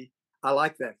mentality. I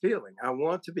like that feeling. I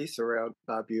want to be surrounded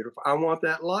by beautiful. I want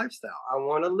that lifestyle. I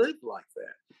want to live like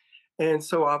that. And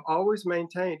so I've always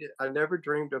maintained it. I never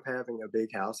dreamed of having a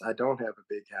big house. I don't have a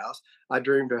big house. I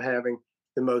dreamed of having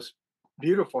the most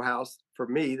beautiful house for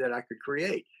me that I could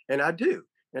create. And I do.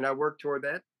 And I work toward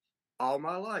that all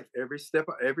my life. Every step,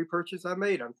 every purchase I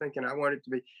made, I'm thinking I want it to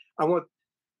be, I want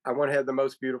I want to have the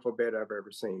most beautiful bed I've ever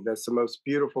seen. That's the most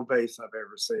beautiful vase I've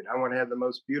ever seen. I want to have the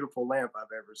most beautiful lamp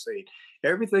I've ever seen.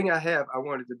 Everything I have, I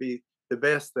want it to be the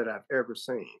best that I've ever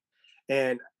seen.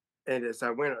 And and as I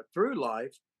went through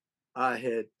life, I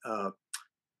had, of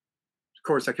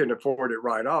course, I couldn't afford it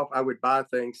right off. I would buy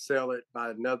things, sell it,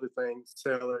 buy another thing,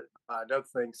 sell it, buy another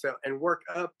thing, sell, and work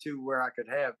up to where I could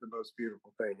have the most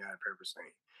beautiful thing I've ever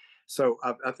seen. So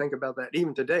I think about that.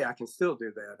 Even today, I can still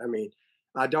do that. I mean,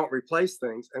 I don't replace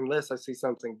things unless I see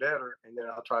something better, and then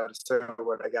I'll try to sell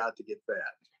what I got to get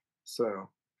that. So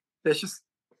it's just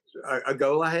a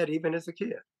goal I had even as a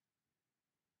kid.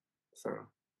 So,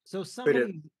 So but it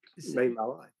somebody made my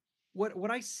life.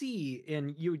 what I see,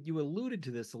 and you alluded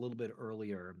to this a little bit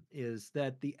earlier, is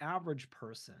that the average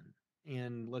person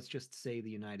in, let's just say, the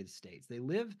United States, they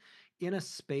live in a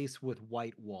space with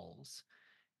white walls.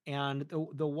 And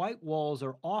the white walls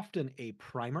are often a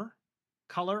primer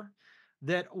color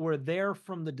that were there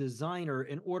from the designer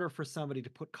in order for somebody to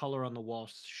put color on the wall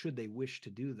should they wish to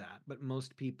do that. But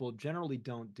most people generally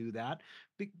don't do that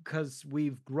because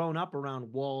we've grown up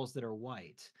around walls that are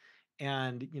white.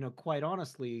 And, quite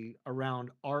honestly,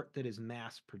 around art that is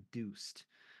mass produced,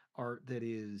 art that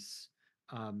is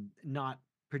not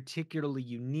particularly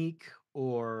unique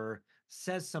or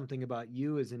says something about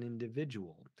you as an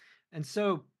individual. And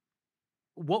so,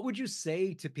 what would you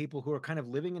say to people who are kind of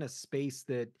living in a space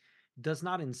that does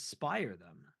not inspire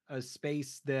them, a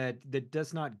space that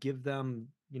does not give them,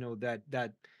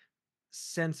 that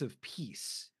sense of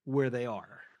peace where they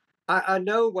are? I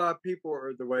know why people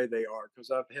are the way they are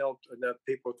because I've helped enough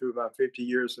people through my 50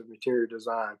 years of interior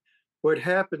design. What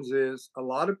happens is a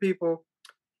lot of people,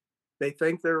 they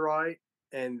think they're right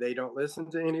and they don't listen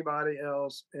to anybody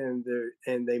else, and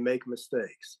they make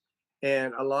mistakes.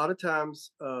 And a lot of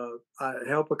times, I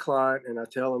help a client and I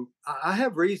tell them I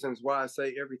have reasons why I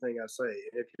say everything I say.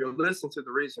 If you listen to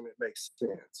the reason, it makes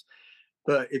sense.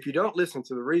 But if you don't listen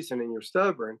to the reason and you're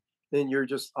stubborn, then you're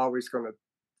just always going to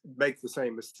make the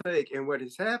same mistake. And what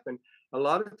has happened a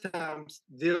lot of times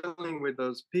dealing with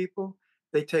those people,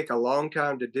 they take a long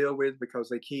time to deal with because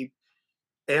they keep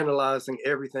analyzing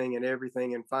everything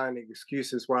and finding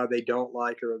excuses why they don't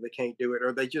like it or they can't do it,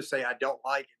 or they just say, I don't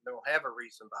like it. And they'll have a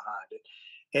reason behind it.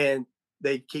 And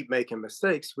they keep making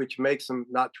mistakes, which makes them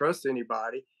not trust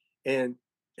anybody, and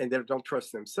they don't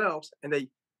trust themselves. And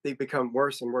they become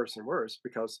worse and worse and worse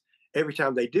because every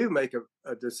time they do make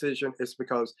a decision, it's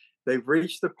because they've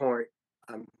reached the point.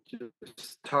 I'm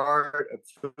just tired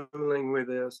of fooling with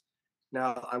this.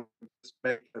 Now I'm just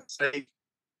make a safe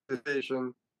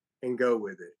decision and go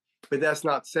with it. But that's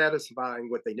not satisfying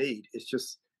what they need. It's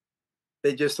just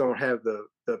they just don't have the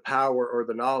power or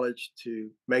the knowledge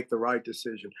to make the right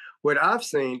decision. What I've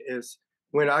seen is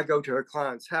when I go to a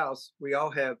client's house, we all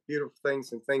have beautiful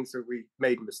things and things that we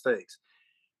made mistakes.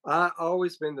 I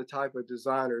always been the type of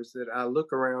designers that I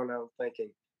look around and I'm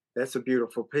thinking, that's a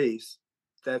beautiful piece.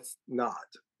 That's not,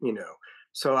 you know.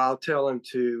 So I'll tell them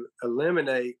to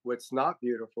eliminate what's not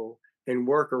beautiful and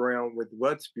work around with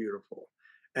what's beautiful.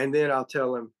 And then I'll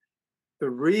tell them the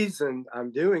reason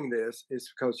I'm doing this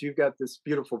is because you've got this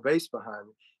beautiful vase behind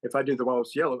me. If I do the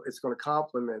walls yellow, it's going to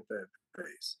complement that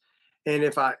vase. And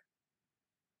if I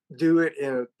do it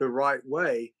in the right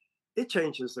way, it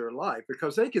changes their life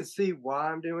because they can see why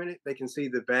I'm doing it. They can see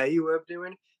the value of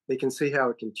doing it. They can see how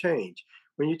it can change.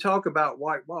 When you talk about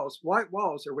white walls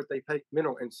are what they pay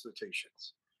mental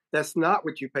institutions. That's not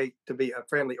what you pay to be a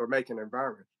friendly or make an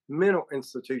environment. Mental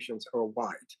institutions are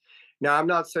white. Now, I'm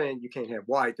not saying you can't have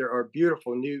white. There are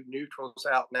beautiful new neutrals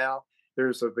out now.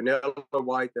 There's a vanilla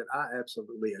white that I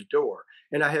absolutely adore.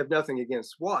 And I have nothing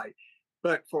against white.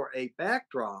 But for a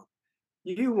backdrop,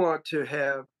 you want to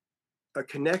have a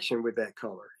connection with that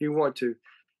color. You want to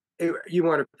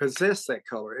possess that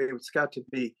color. It's got to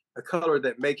be a color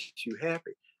that makes you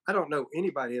happy. I don't know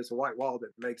anybody has a white wall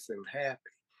that makes them happy.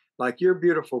 Like your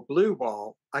beautiful blue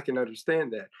wall, I can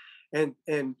understand that.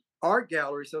 And art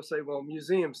galleries, they'll say, well,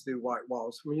 museums do white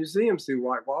walls. Museums do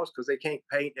white walls because they can't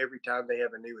paint every time they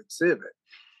have a new exhibit.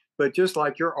 But just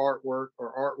like your artwork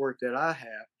or artwork that I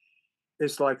have,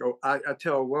 it's like I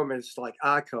tell a woman it's like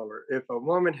eye color. If a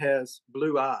woman has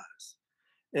blue eyes,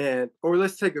 and or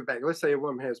let's take it back. Let's say a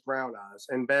woman has brown eyes,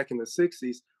 and back in the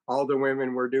 '60s, all the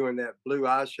women were doing that blue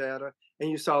eyeshadow, and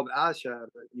you saw the eyeshadow,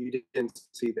 you didn't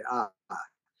see the eye.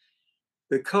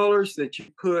 The colors that you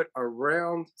put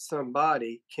around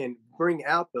somebody can bring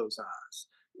out those eyes.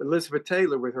 Elizabeth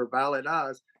Taylor, with her violet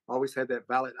eyes, always had that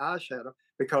violet eyeshadow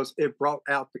because it brought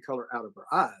out the color out of her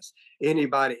eyes.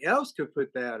 Anybody else could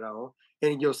put that on,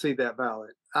 and you'll see that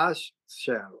violet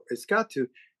eyeshadow. It's got to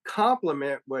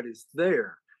complement what is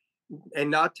there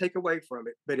and not take away from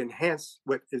it, but enhance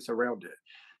what is around it.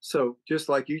 So just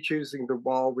like you choosing the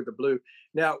wall with the blue.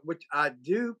 Now, what I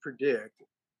do predict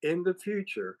in the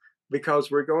future,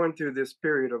 because we're going through this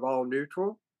period of all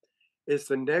neutral, is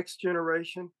the next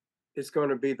generation is going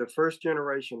to be the first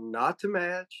generation not to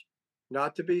match,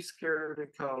 not to be scared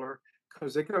of color,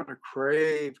 because they're going to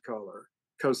crave color,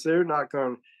 because they're not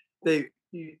going they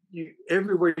you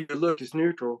everywhere you look is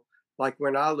neutral. Like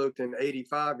when I looked in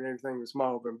 '85 and everything was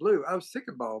mauve and blue, I was sick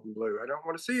of mauve and blue. I don't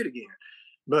want to see it again.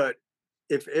 But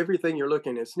if everything you're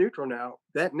looking is neutral now,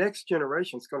 that next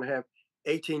generation is going to have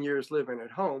 18 years living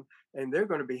at home, and they're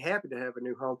going to be happy to have a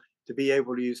new home to be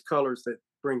able to use colors that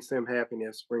brings them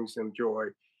happiness, brings them joy,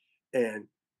 and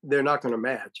they're not going to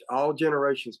match. All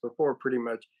generations before pretty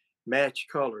much match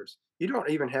colors. You don't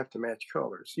even have to match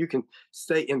colors. You can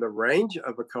stay in the range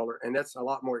of a color, and that's a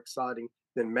lot more exciting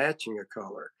than matching a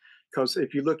color. Because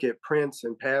if you look at prints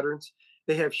and patterns,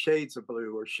 they have shades of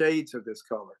blue or shades of this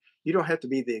color. You don't have to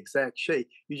be the exact shade.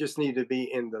 You just need to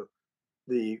be in the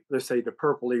let's say the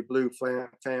purpley blue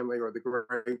family or the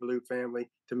gray blue family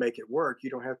to make it work. You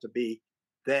don't have to be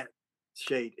that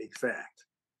shade exact,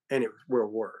 and it will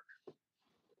work.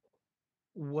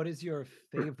 What is your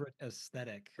favorite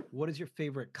aesthetic? What is your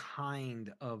favorite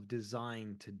kind of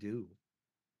design to do?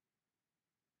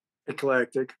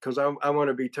 Eclectic, because I want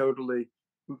to be totally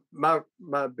my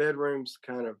bedroom's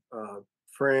kind of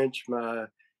French. My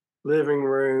living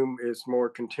room is more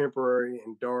contemporary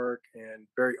and dark and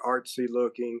very artsy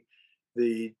looking.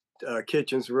 The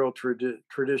kitchen's real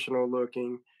traditional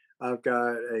looking. I've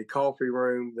got a coffee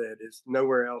room that is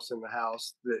nowhere else in the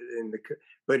house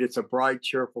but it's a bright,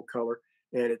 cheerful color,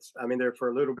 and it's I'm in there for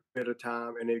a little bit of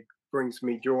time, and it brings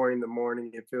me joy in the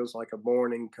morning. It feels like a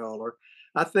morning color.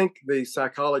 I think the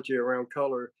psychology around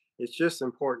color is just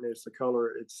important as the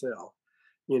color itself,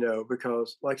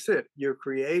 because like I said, you're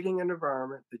creating an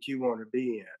environment that you want to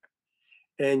be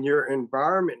in. And your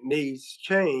environment needs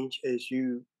change as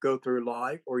you go through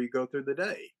life or you go through the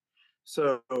day.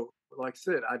 So, like I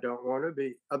said, I don't want to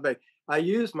be. I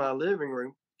use my living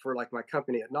room for like my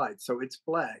company at night, so it's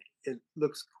black. It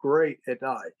looks great at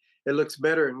night. It looks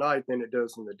better at night than it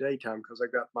does in the daytime because I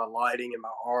got my lighting and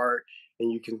my art,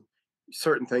 and you can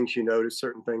certain things you notice,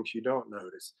 certain things you don't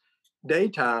notice.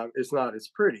 Daytime is not as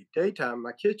pretty. Daytime,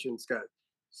 my kitchen's got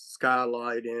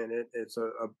skylight in it. It's a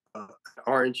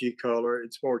orangey color.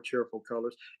 It's more cheerful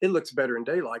colors. It looks better in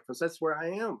daylight because that's where I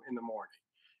am in the morning.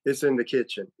 It's in the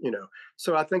kitchen.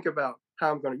 So I think about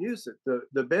how I'm going to use it.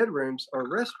 The bedrooms are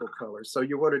restful colors, so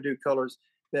you want to do colors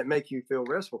that make you feel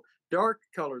restful. Dark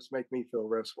colors make me feel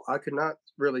restful. I could not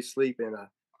really sleep in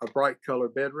a bright color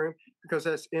bedroom because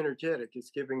that's energetic.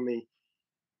 It's giving me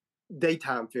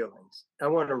daytime feelings. I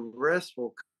want a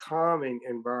restful, calming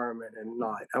environment at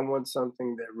night. I want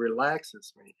something that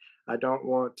relaxes me. I don't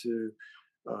want to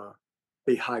uh,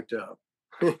 be hyped up.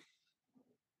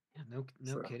 Yeah, no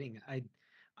So kidding.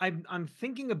 I'm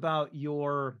thinking about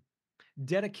your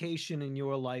dedication in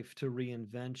your life to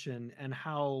reinvention and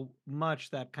how much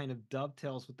that kind of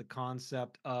dovetails with the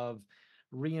concept of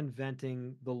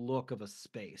reinventing the look of a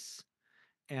space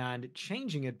and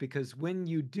changing it, because when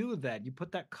you do that, you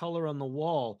put that color on the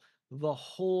wall, the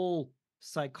whole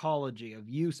psychology of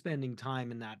you spending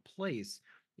time in that place,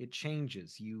 it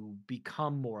changes. You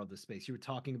become more of the space. You were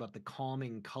talking about the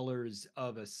calming colors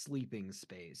of a sleeping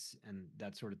space and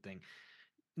that sort of thing.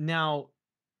 Now,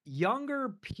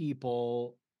 younger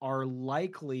people are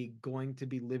likely going to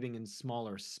be living in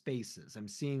smaller spaces. I'm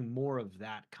seeing more of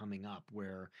that coming up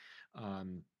where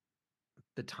um,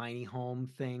 the tiny home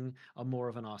thing, a more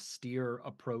of an austere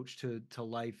approach to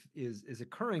life is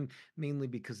occurring mainly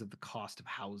because of the cost of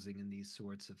housing and these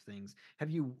sorts of things.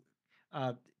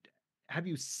 Uh, have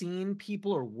you seen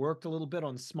people or worked a little bit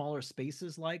on smaller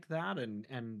spaces like that?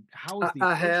 And how is the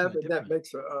I approach to have, that and that different?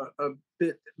 makes a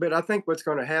bit. But I think what's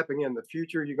going to happen in the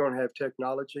future, you're going to have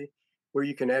technology. where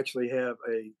you can actually have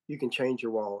you can change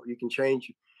your wall. You can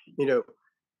change, you know,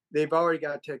 they've already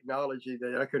got technology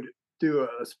that I could do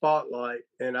a spotlight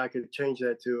and I could change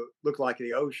that to look like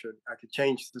the ocean. I could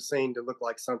change the scene to look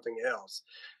like something else.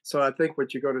 So I think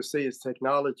what you're going to see is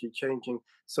technology changing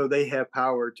so they have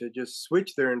power to just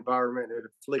switch their environment at a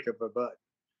flick of a button.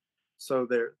 So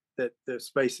that the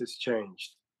space has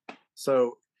changed.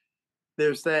 So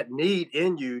there's that need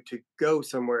in you to go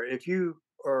somewhere. If you're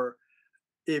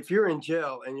in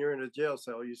jail and you're in a jail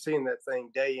cell, you're seeing that thing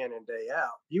day in and day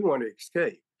out, you want to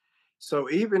escape. So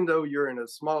even though you're in a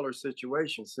smaller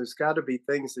situation, so there's got to be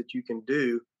things that you can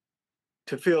do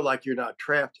to feel like you're not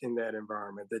trapped in that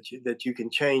environment, that you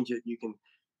can change it, you can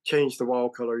change the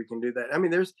wall color, you can do that. I mean,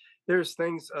 there's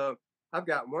things. I've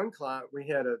got one client. We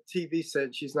had a TV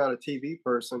set. She's not a TV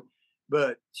person,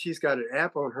 but she's got an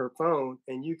app on her phone,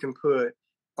 and you can put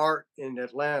art in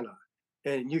Atlanta,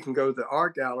 and you can go to the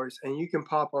art galleries, and you can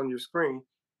pop on your screen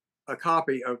a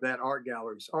copy of that art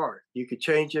gallery's art. You could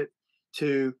change it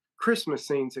to Christmas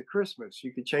scenes at Christmas.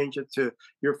 You could change it to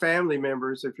your family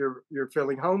members if you're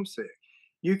feeling homesick.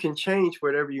 You can change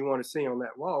whatever you want to see on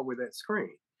that wall with that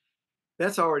screen.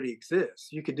 That's already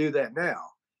exists. You could do that now.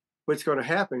 What's going to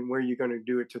happen where you're going to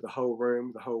do it to the whole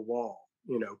room, the whole wall,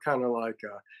 kind of like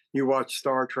you watch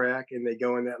Star Trek and they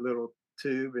go in that little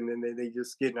tube and then they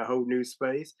just get in a whole new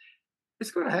space.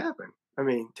 It's going to happen. I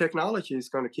mean, technology is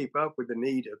going to keep up with the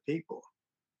need of people.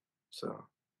 So,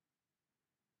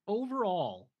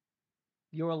 Overall,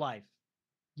 your life,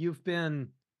 you've been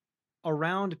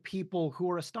around people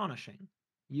who are astonishing.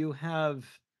 You have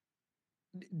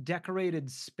decorated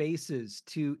spaces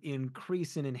to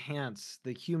increase and enhance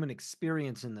the human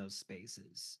experience in those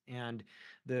spaces, and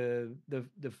the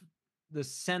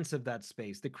sense of that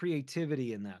space, the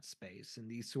creativity in that space, and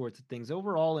these sorts of things.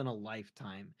 Overall, in a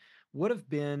lifetime, what have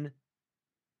been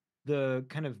the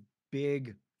kind of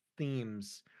big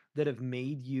themes that have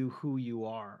made you who you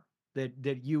are,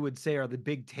 that you would say are the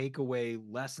big takeaway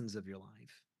lessons of your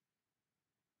life?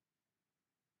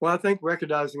 well, I think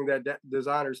recognizing that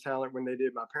designer's talent when they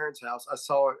did my parents' house, I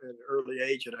saw it at an early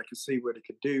age and I could see what it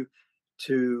could do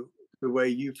to the way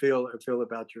you feel and feel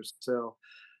about yourself.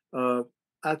 Uh,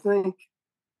 I think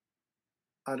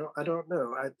I don't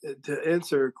know. To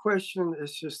answer a question,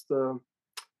 it's just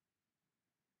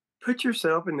put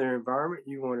yourself in the environment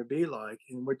you want to be like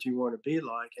and what you want to be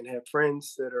like, and have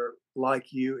friends that are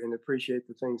like you and appreciate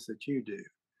the things that you do.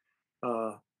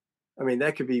 Uh, I mean,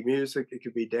 that could be music, it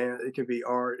could be dance, it could be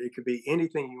art, it could be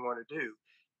anything you want to do.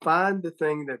 Find the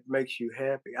thing that makes you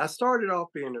happy. I started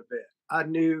off being a vet. I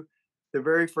knew the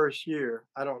very first year,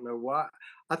 I don't know why.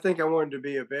 I think I wanted to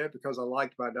be a vet because I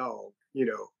liked my dog,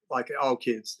 like all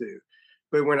kids do.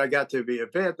 But when I got to be a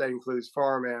vet, that includes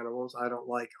farm animals. I don't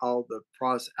like all the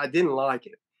process. I didn't like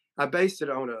it. I based it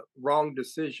on a wrong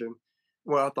decision.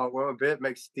 Well, I thought, well, a vet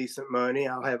makes decent money.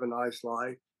 I'll have a nice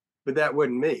life, but that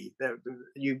wasn't me. That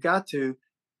you got to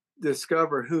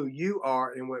discover who you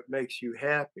are and what makes you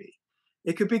happy.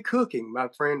 It could be cooking. My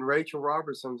friend Rachel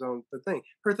Robertson's on the thing.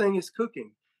 Her thing is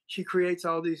cooking. She creates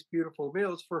all these beautiful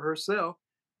meals for herself,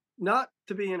 not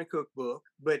to be in a cookbook,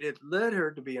 but it led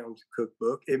her to be on the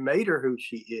cookbook. It made her who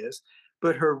she is,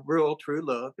 but her real true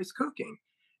love is cooking.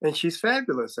 And she's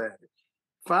fabulous at it.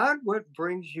 Find what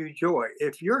brings you joy.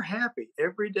 If you're happy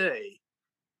every day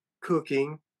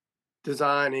cooking,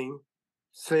 designing,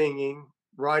 singing,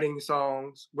 writing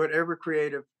songs, whatever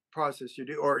creative process you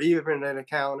do, or even an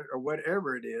accountant or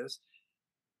whatever it is,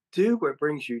 do what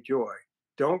brings you joy.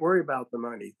 Don't worry about the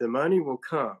money. The money will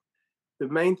come. The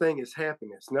main thing is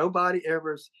happiness. Nobody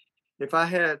ever, if I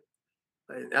had,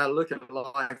 and I look at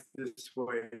life this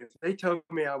way, if they told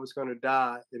me I was going to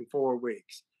die in 4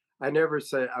 weeks, I never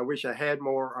said, I wish I had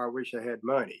more or I wish I had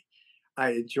money.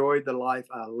 I enjoyed the life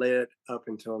I led up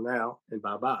until now, and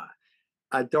bye bye.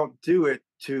 I don't do it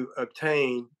to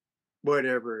obtain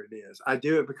whatever it is. I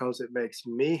do it because it makes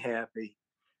me happy.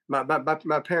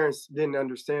 My parents didn't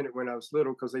understand it when I was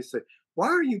little because they said, "Why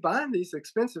are you buying these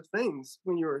expensive things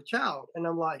when you were a child?" And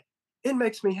I'm like, "It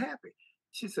makes me happy."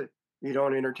 She said, "You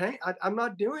don't entertain." I'm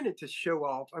not doing it to show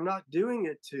off. I'm not doing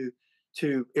it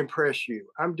to impress you.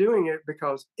 I'm doing it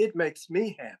because it makes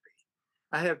me happy.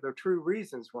 I have the true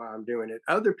reasons why I'm doing it.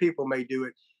 Other people may do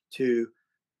it to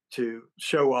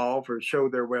show off or show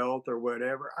their wealth or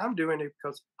whatever. I'm doing it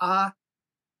because I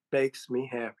makes me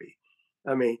happy.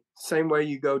 I mean, same way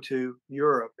you go to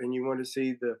Europe and you want to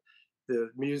see the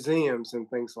museums and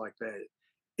things like that.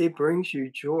 It brings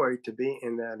you joy to be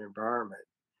in that environment.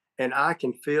 And I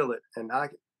can feel it. And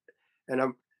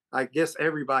I guess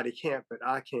everybody can't, but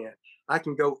I can. I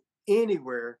can go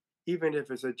anywhere, even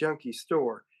if it's a junkie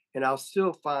store, and I'll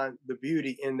still find the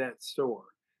beauty in that store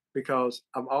because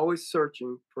I'm always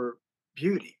searching for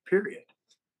beauty, period.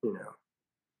 You know.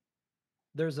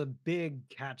 There's a big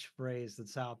catchphrase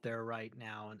that's out there right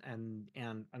now, and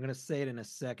I'm going to say it in a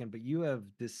second, but you have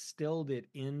distilled it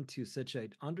into such an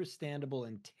understandable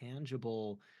and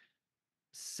tangible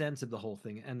sense of the whole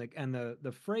thing. And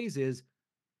the phrase is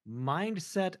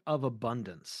mindset of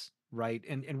abundance, right?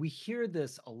 And we hear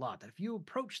this a lot, that if you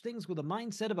approach things with a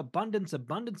mindset of abundance,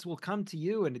 abundance will come to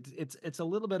you. And it's a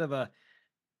little bit of a,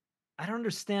 I don't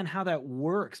understand how that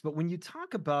works, but when you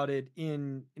talk about it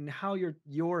in how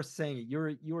you're saying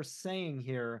it, you're saying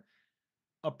here,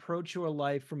 approach your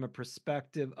life from a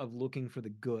perspective of looking for the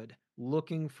good,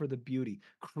 looking for the beauty,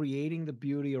 creating the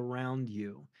beauty around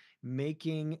you,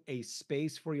 making a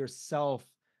space for yourself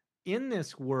in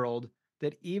this world,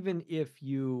 that even if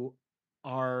you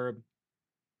are,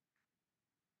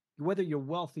 whether you're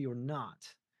wealthy or not,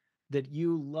 that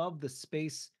you love the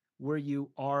space where you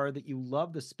are, that you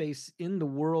love the space in the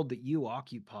world that you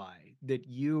occupy, that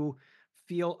you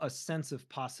feel a sense of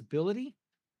possibility,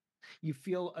 you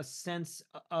feel a sense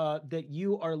that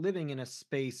you are living in a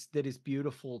space that is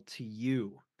beautiful to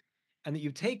you, and that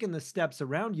you've taken the steps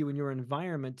around you in your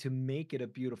environment to make it a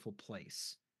beautiful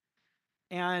place.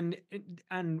 And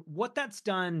and what that's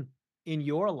done in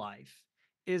your life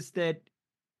is that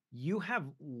you have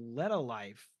led a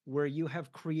life where you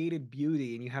have created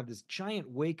beauty, and you have this giant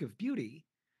wake of beauty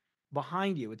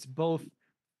behind you. It's both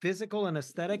physical and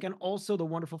aesthetic, and also the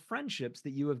wonderful friendships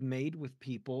that you have made with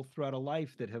people throughout a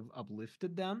life that have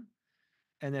uplifted them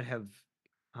and that have,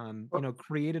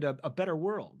 created a better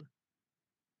world.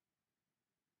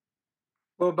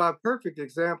 Well, my perfect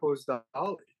example is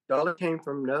Dolly. Dolly came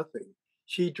from nothing.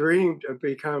 She dreamed of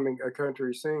becoming a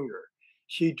country singer.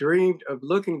 She dreamed of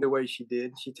looking the way she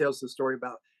did. She tells the story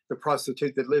about the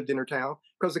prostitute that lived in her town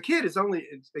because the kid is only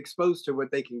exposed to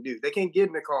what they can do. They can't get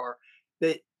in the car.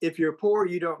 If you're poor,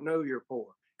 you don't know you're poor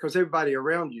because everybody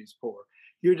around you is poor.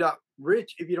 You're not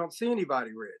rich if you don't see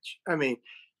anybody rich. I mean,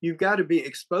 you've got to be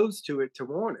exposed to it to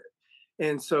want it.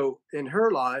 And so in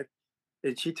her life,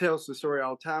 and she tells the story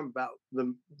all the time about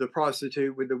the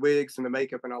prostitute with the wigs and the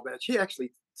makeup and all that. She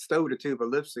actually stole a tube of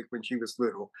lipstick when she was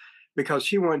little because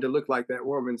she wanted to look like that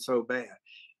woman so bad.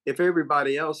 If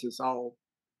everybody else is all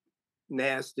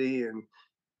nasty and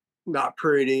not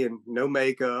pretty and no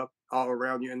makeup all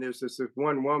around you, and there's this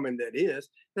one woman that is,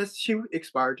 that's she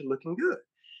expired to looking good.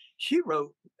 She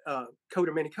wrote Coat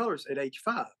of Many Colors at age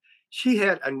 5. She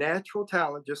had a natural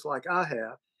talent just like I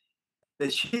have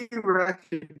that she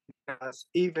recognized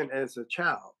even as a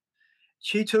child.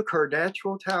 She took her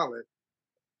natural talent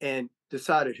and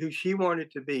decided who she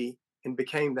wanted to be and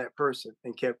became that person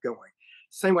and kept going.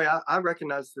 Same way I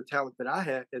recognized the talent that I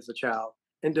had as a child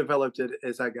and developed it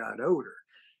as I got older.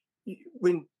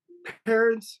 When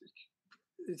parents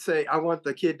say, I want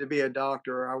the kid to be a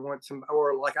doctor, or I want some,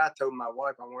 or like I told my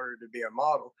wife, I want her to be a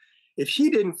model. If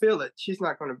she didn't feel it, she's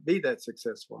not going to be that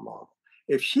successful model.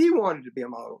 If she wanted to be a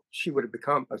model, she would have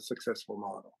become a successful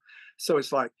model. So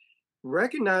it's like,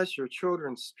 recognize your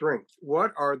children's strength.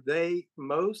 What are they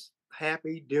most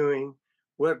happy doing?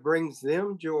 What brings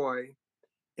them joy?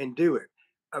 And do it.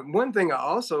 One thing I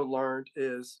also learned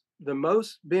is the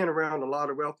most being around a lot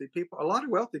of wealthy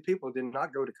people did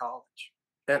not go to college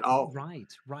at all. Right,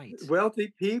 right.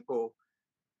 Wealthy people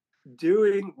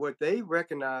doing what they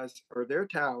recognize are their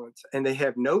talents and they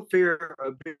have no fear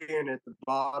of being at the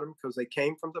bottom because they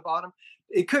came from the bottom.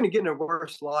 It couldn't get in a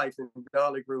worse life than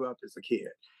Dolly grew up as a kid.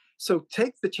 So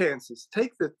take the chances,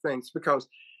 take the things because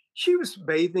she was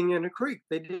bathing in a creek.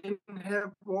 They didn't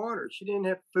have water. She didn't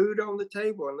have food on the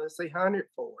table unless they hunted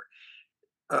for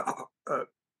it.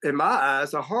 In my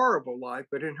eyes, a horrible life,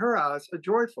 but in her eyes, a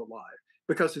joyful life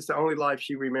because it's the only life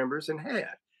she remembers and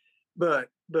had. But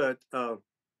but uh,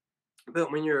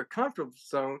 but when you're a comfortable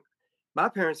zone, my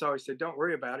parents always said, "Don't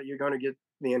worry about it. You're going to get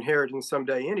the inheritance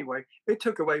someday anyway." It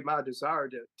took away my desire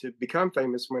to become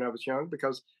famous when I was young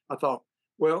because I thought,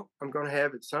 "Well, I'm going to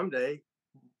have it someday.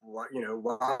 While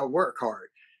I work hard."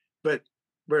 But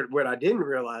what I didn't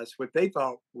realize, what they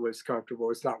thought was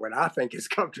comfortable, is not what I think is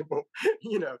comfortable.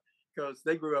 Because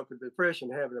they grew up in depression,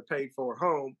 having a paid for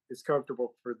home is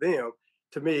comfortable for them.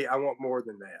 To me, I want more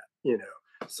than that.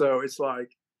 So it's like.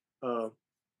 Uh,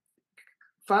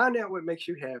 Find out what makes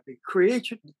you happy,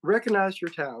 recognize your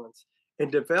talents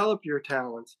and develop your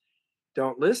talents.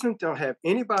 Don't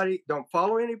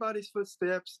follow anybody's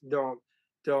footsteps. Don't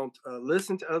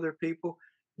listen to other people.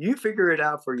 You figure it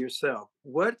out for yourself.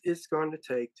 What it's going to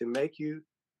take to make you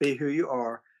be who you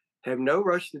are. Have no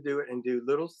rush to do it and do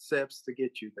little steps to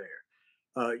get you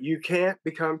there. You can't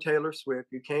become Taylor Swift.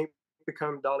 You can't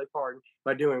become Dolly Parton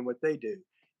by doing what they do.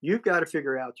 You've got to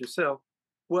figure out yourself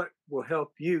what will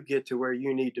help you get to where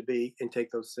you need to be and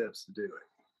take those steps to do it.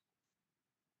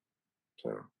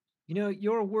 So,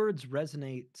 Your words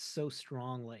resonate so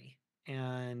strongly,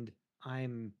 and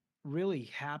I'm really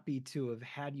happy to have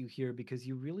had you here because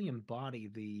you really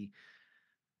embody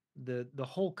the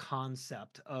whole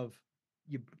concept of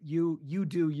you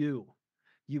do you.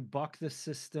 You buck the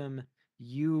system,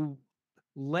 you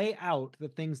lay out the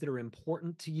things that are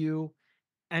important to you,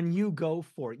 and you go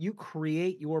for it. You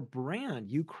create your brand,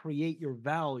 you create your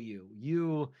value.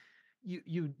 You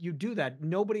do that.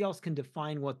 Nobody else can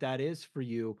define what that is for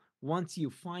you. Once you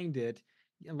find it,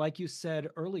 and like you said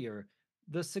earlier,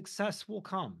 the success will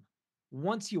come.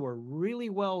 Once you are really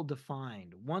well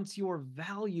defined, once your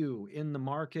value in the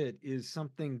market is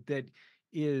something that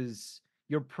is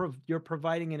you're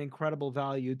providing an incredible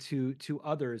value to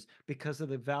others because of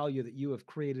the value that you have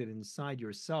created inside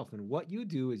yourself. And what you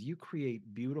do is you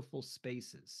create beautiful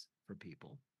spaces for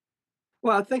people.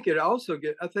 well, I think it also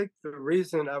get. I think the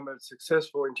reason I'm a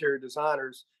successful interior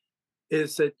designer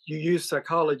is that you use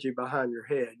psychology behind your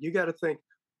head. You got to think,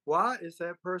 why is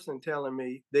that person telling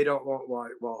me they don't want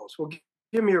white walls? Well,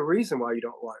 give me a reason why you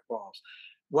don't like walls.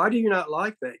 Why do you not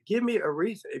like that? Give me a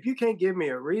reason. If you can't give me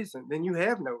a reason, then you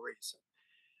have no reason.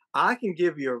 I can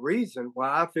give you a reason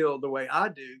why I feel the way I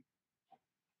do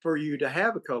for you to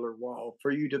have a colored wall,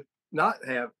 for you to not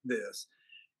have this.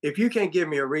 If you can't give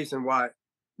me a reason why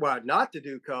not to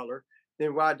do color,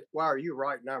 then why are you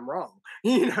right and I'm wrong?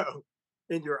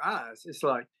 In your eyes, it's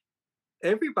like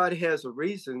everybody has a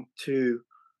reason to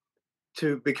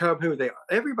become who they are.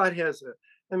 Everybody has a.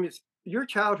 I mean, your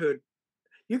childhood.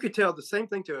 You could tell the same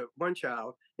thing to one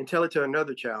child and tell it to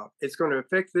another child. It's going to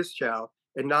affect this child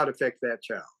and not affect that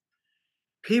child.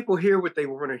 People hear what they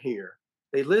want to hear.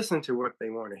 They listen to what they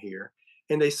want to hear,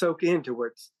 and they soak into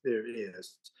what there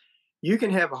is. You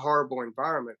can have a horrible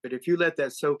environment, but if you let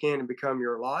that soak in and become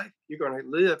your life, you're going to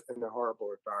live in a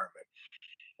horrible environment.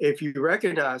 If you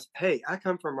recognize, hey, I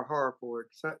come from a horrible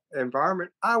environment,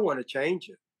 I want to change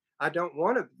it. I don't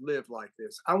want to live like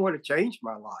this. I want to change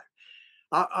my life.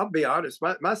 I'll be honest.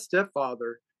 My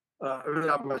stepfather,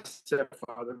 not my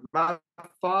stepfather, my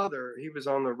father, he was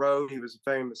on the road. He was a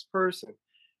famous person,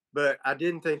 but I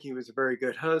didn't think he was a very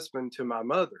good husband to my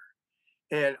mother.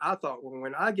 And I thought, well,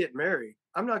 when I get married,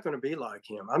 I'm not going to be like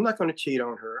him. I'm not going to cheat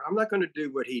on her. I'm not going to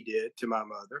do what he did to my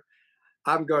mother.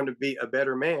 I'm going to be a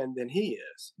better man than he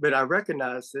is. But I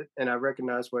recognized it and I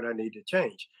recognized what I need to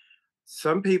change.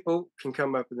 Some people can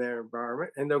come up in their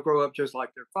environment and they'll grow up just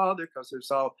like their father because they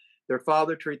saw their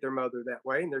father treat their mother that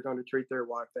way and they're going to treat their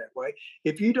wife that way.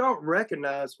 If you don't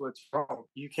recognize what's wrong,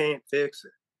 you can't fix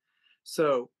it.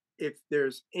 So if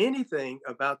there's anything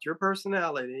about your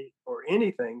personality or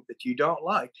anything that you don't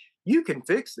like, you can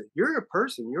fix it. You're a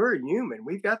person, you're a human.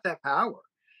 We've got that power.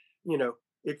 You know,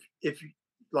 if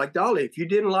like Dolly, if you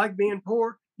didn't like being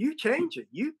poor, you change it.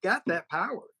 You've got that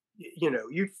power.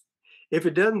 You if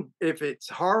it doesn't, if it's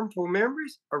harmful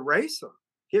memories, erase them,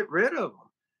 get rid of them,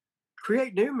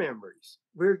 create new memories.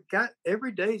 We've got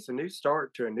every day is a new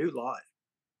start to a new life.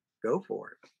 Go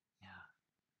for it.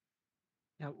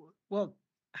 Yeah. Well,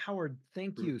 Howard,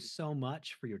 thank you Mhm. so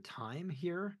much for your time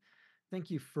here.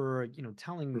 Thank you for,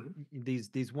 telling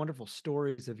Mhm. these wonderful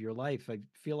stories of your life. I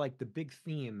feel like the big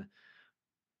theme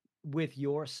with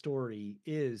your story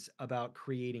is about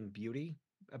creating beauty,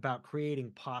 about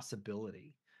creating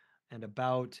possibility, and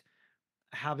about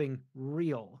having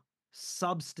real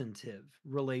substantive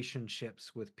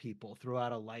relationships with people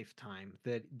throughout a lifetime,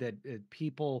 that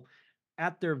people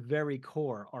at their very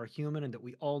core are human, and that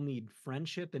we all need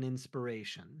friendship and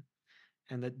inspiration,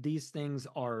 and that these things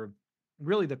are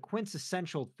really the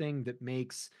quintessential thing that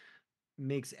makes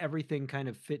everything kind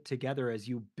of fit together as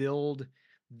you build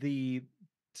the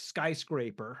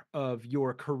skyscraper of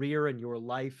your career and your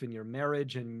life and your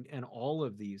marriage and all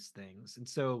of these things. And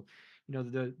so,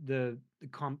 the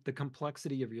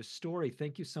complexity of your story.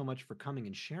 Thank you so much for coming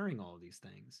and sharing all of these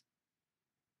things.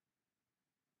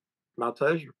 My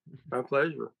pleasure. My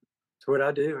pleasure. It's what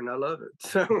I do, and I love it.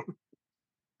 So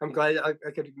I'm glad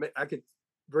I could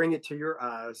bring it to your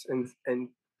eyes and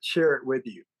share it with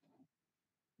you.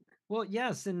 Well,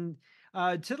 yes, and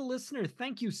to the listener,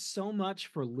 thank you so much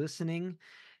for listening.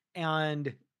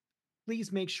 And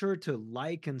please make sure to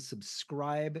like and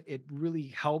subscribe. It really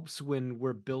helps when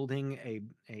we're building a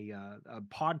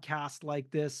podcast like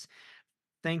this.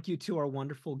 Thank you to our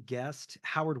wonderful guest,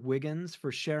 Howard Wiggins,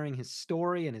 for sharing his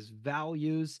story and his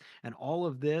values and all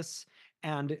of this.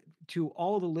 And to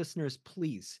all the listeners,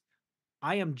 please,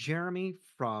 I am Jeremy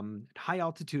from High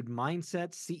Altitude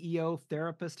Mindset, CEO,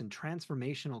 therapist, and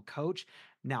transformational coach.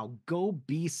 Now go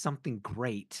be something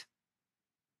great.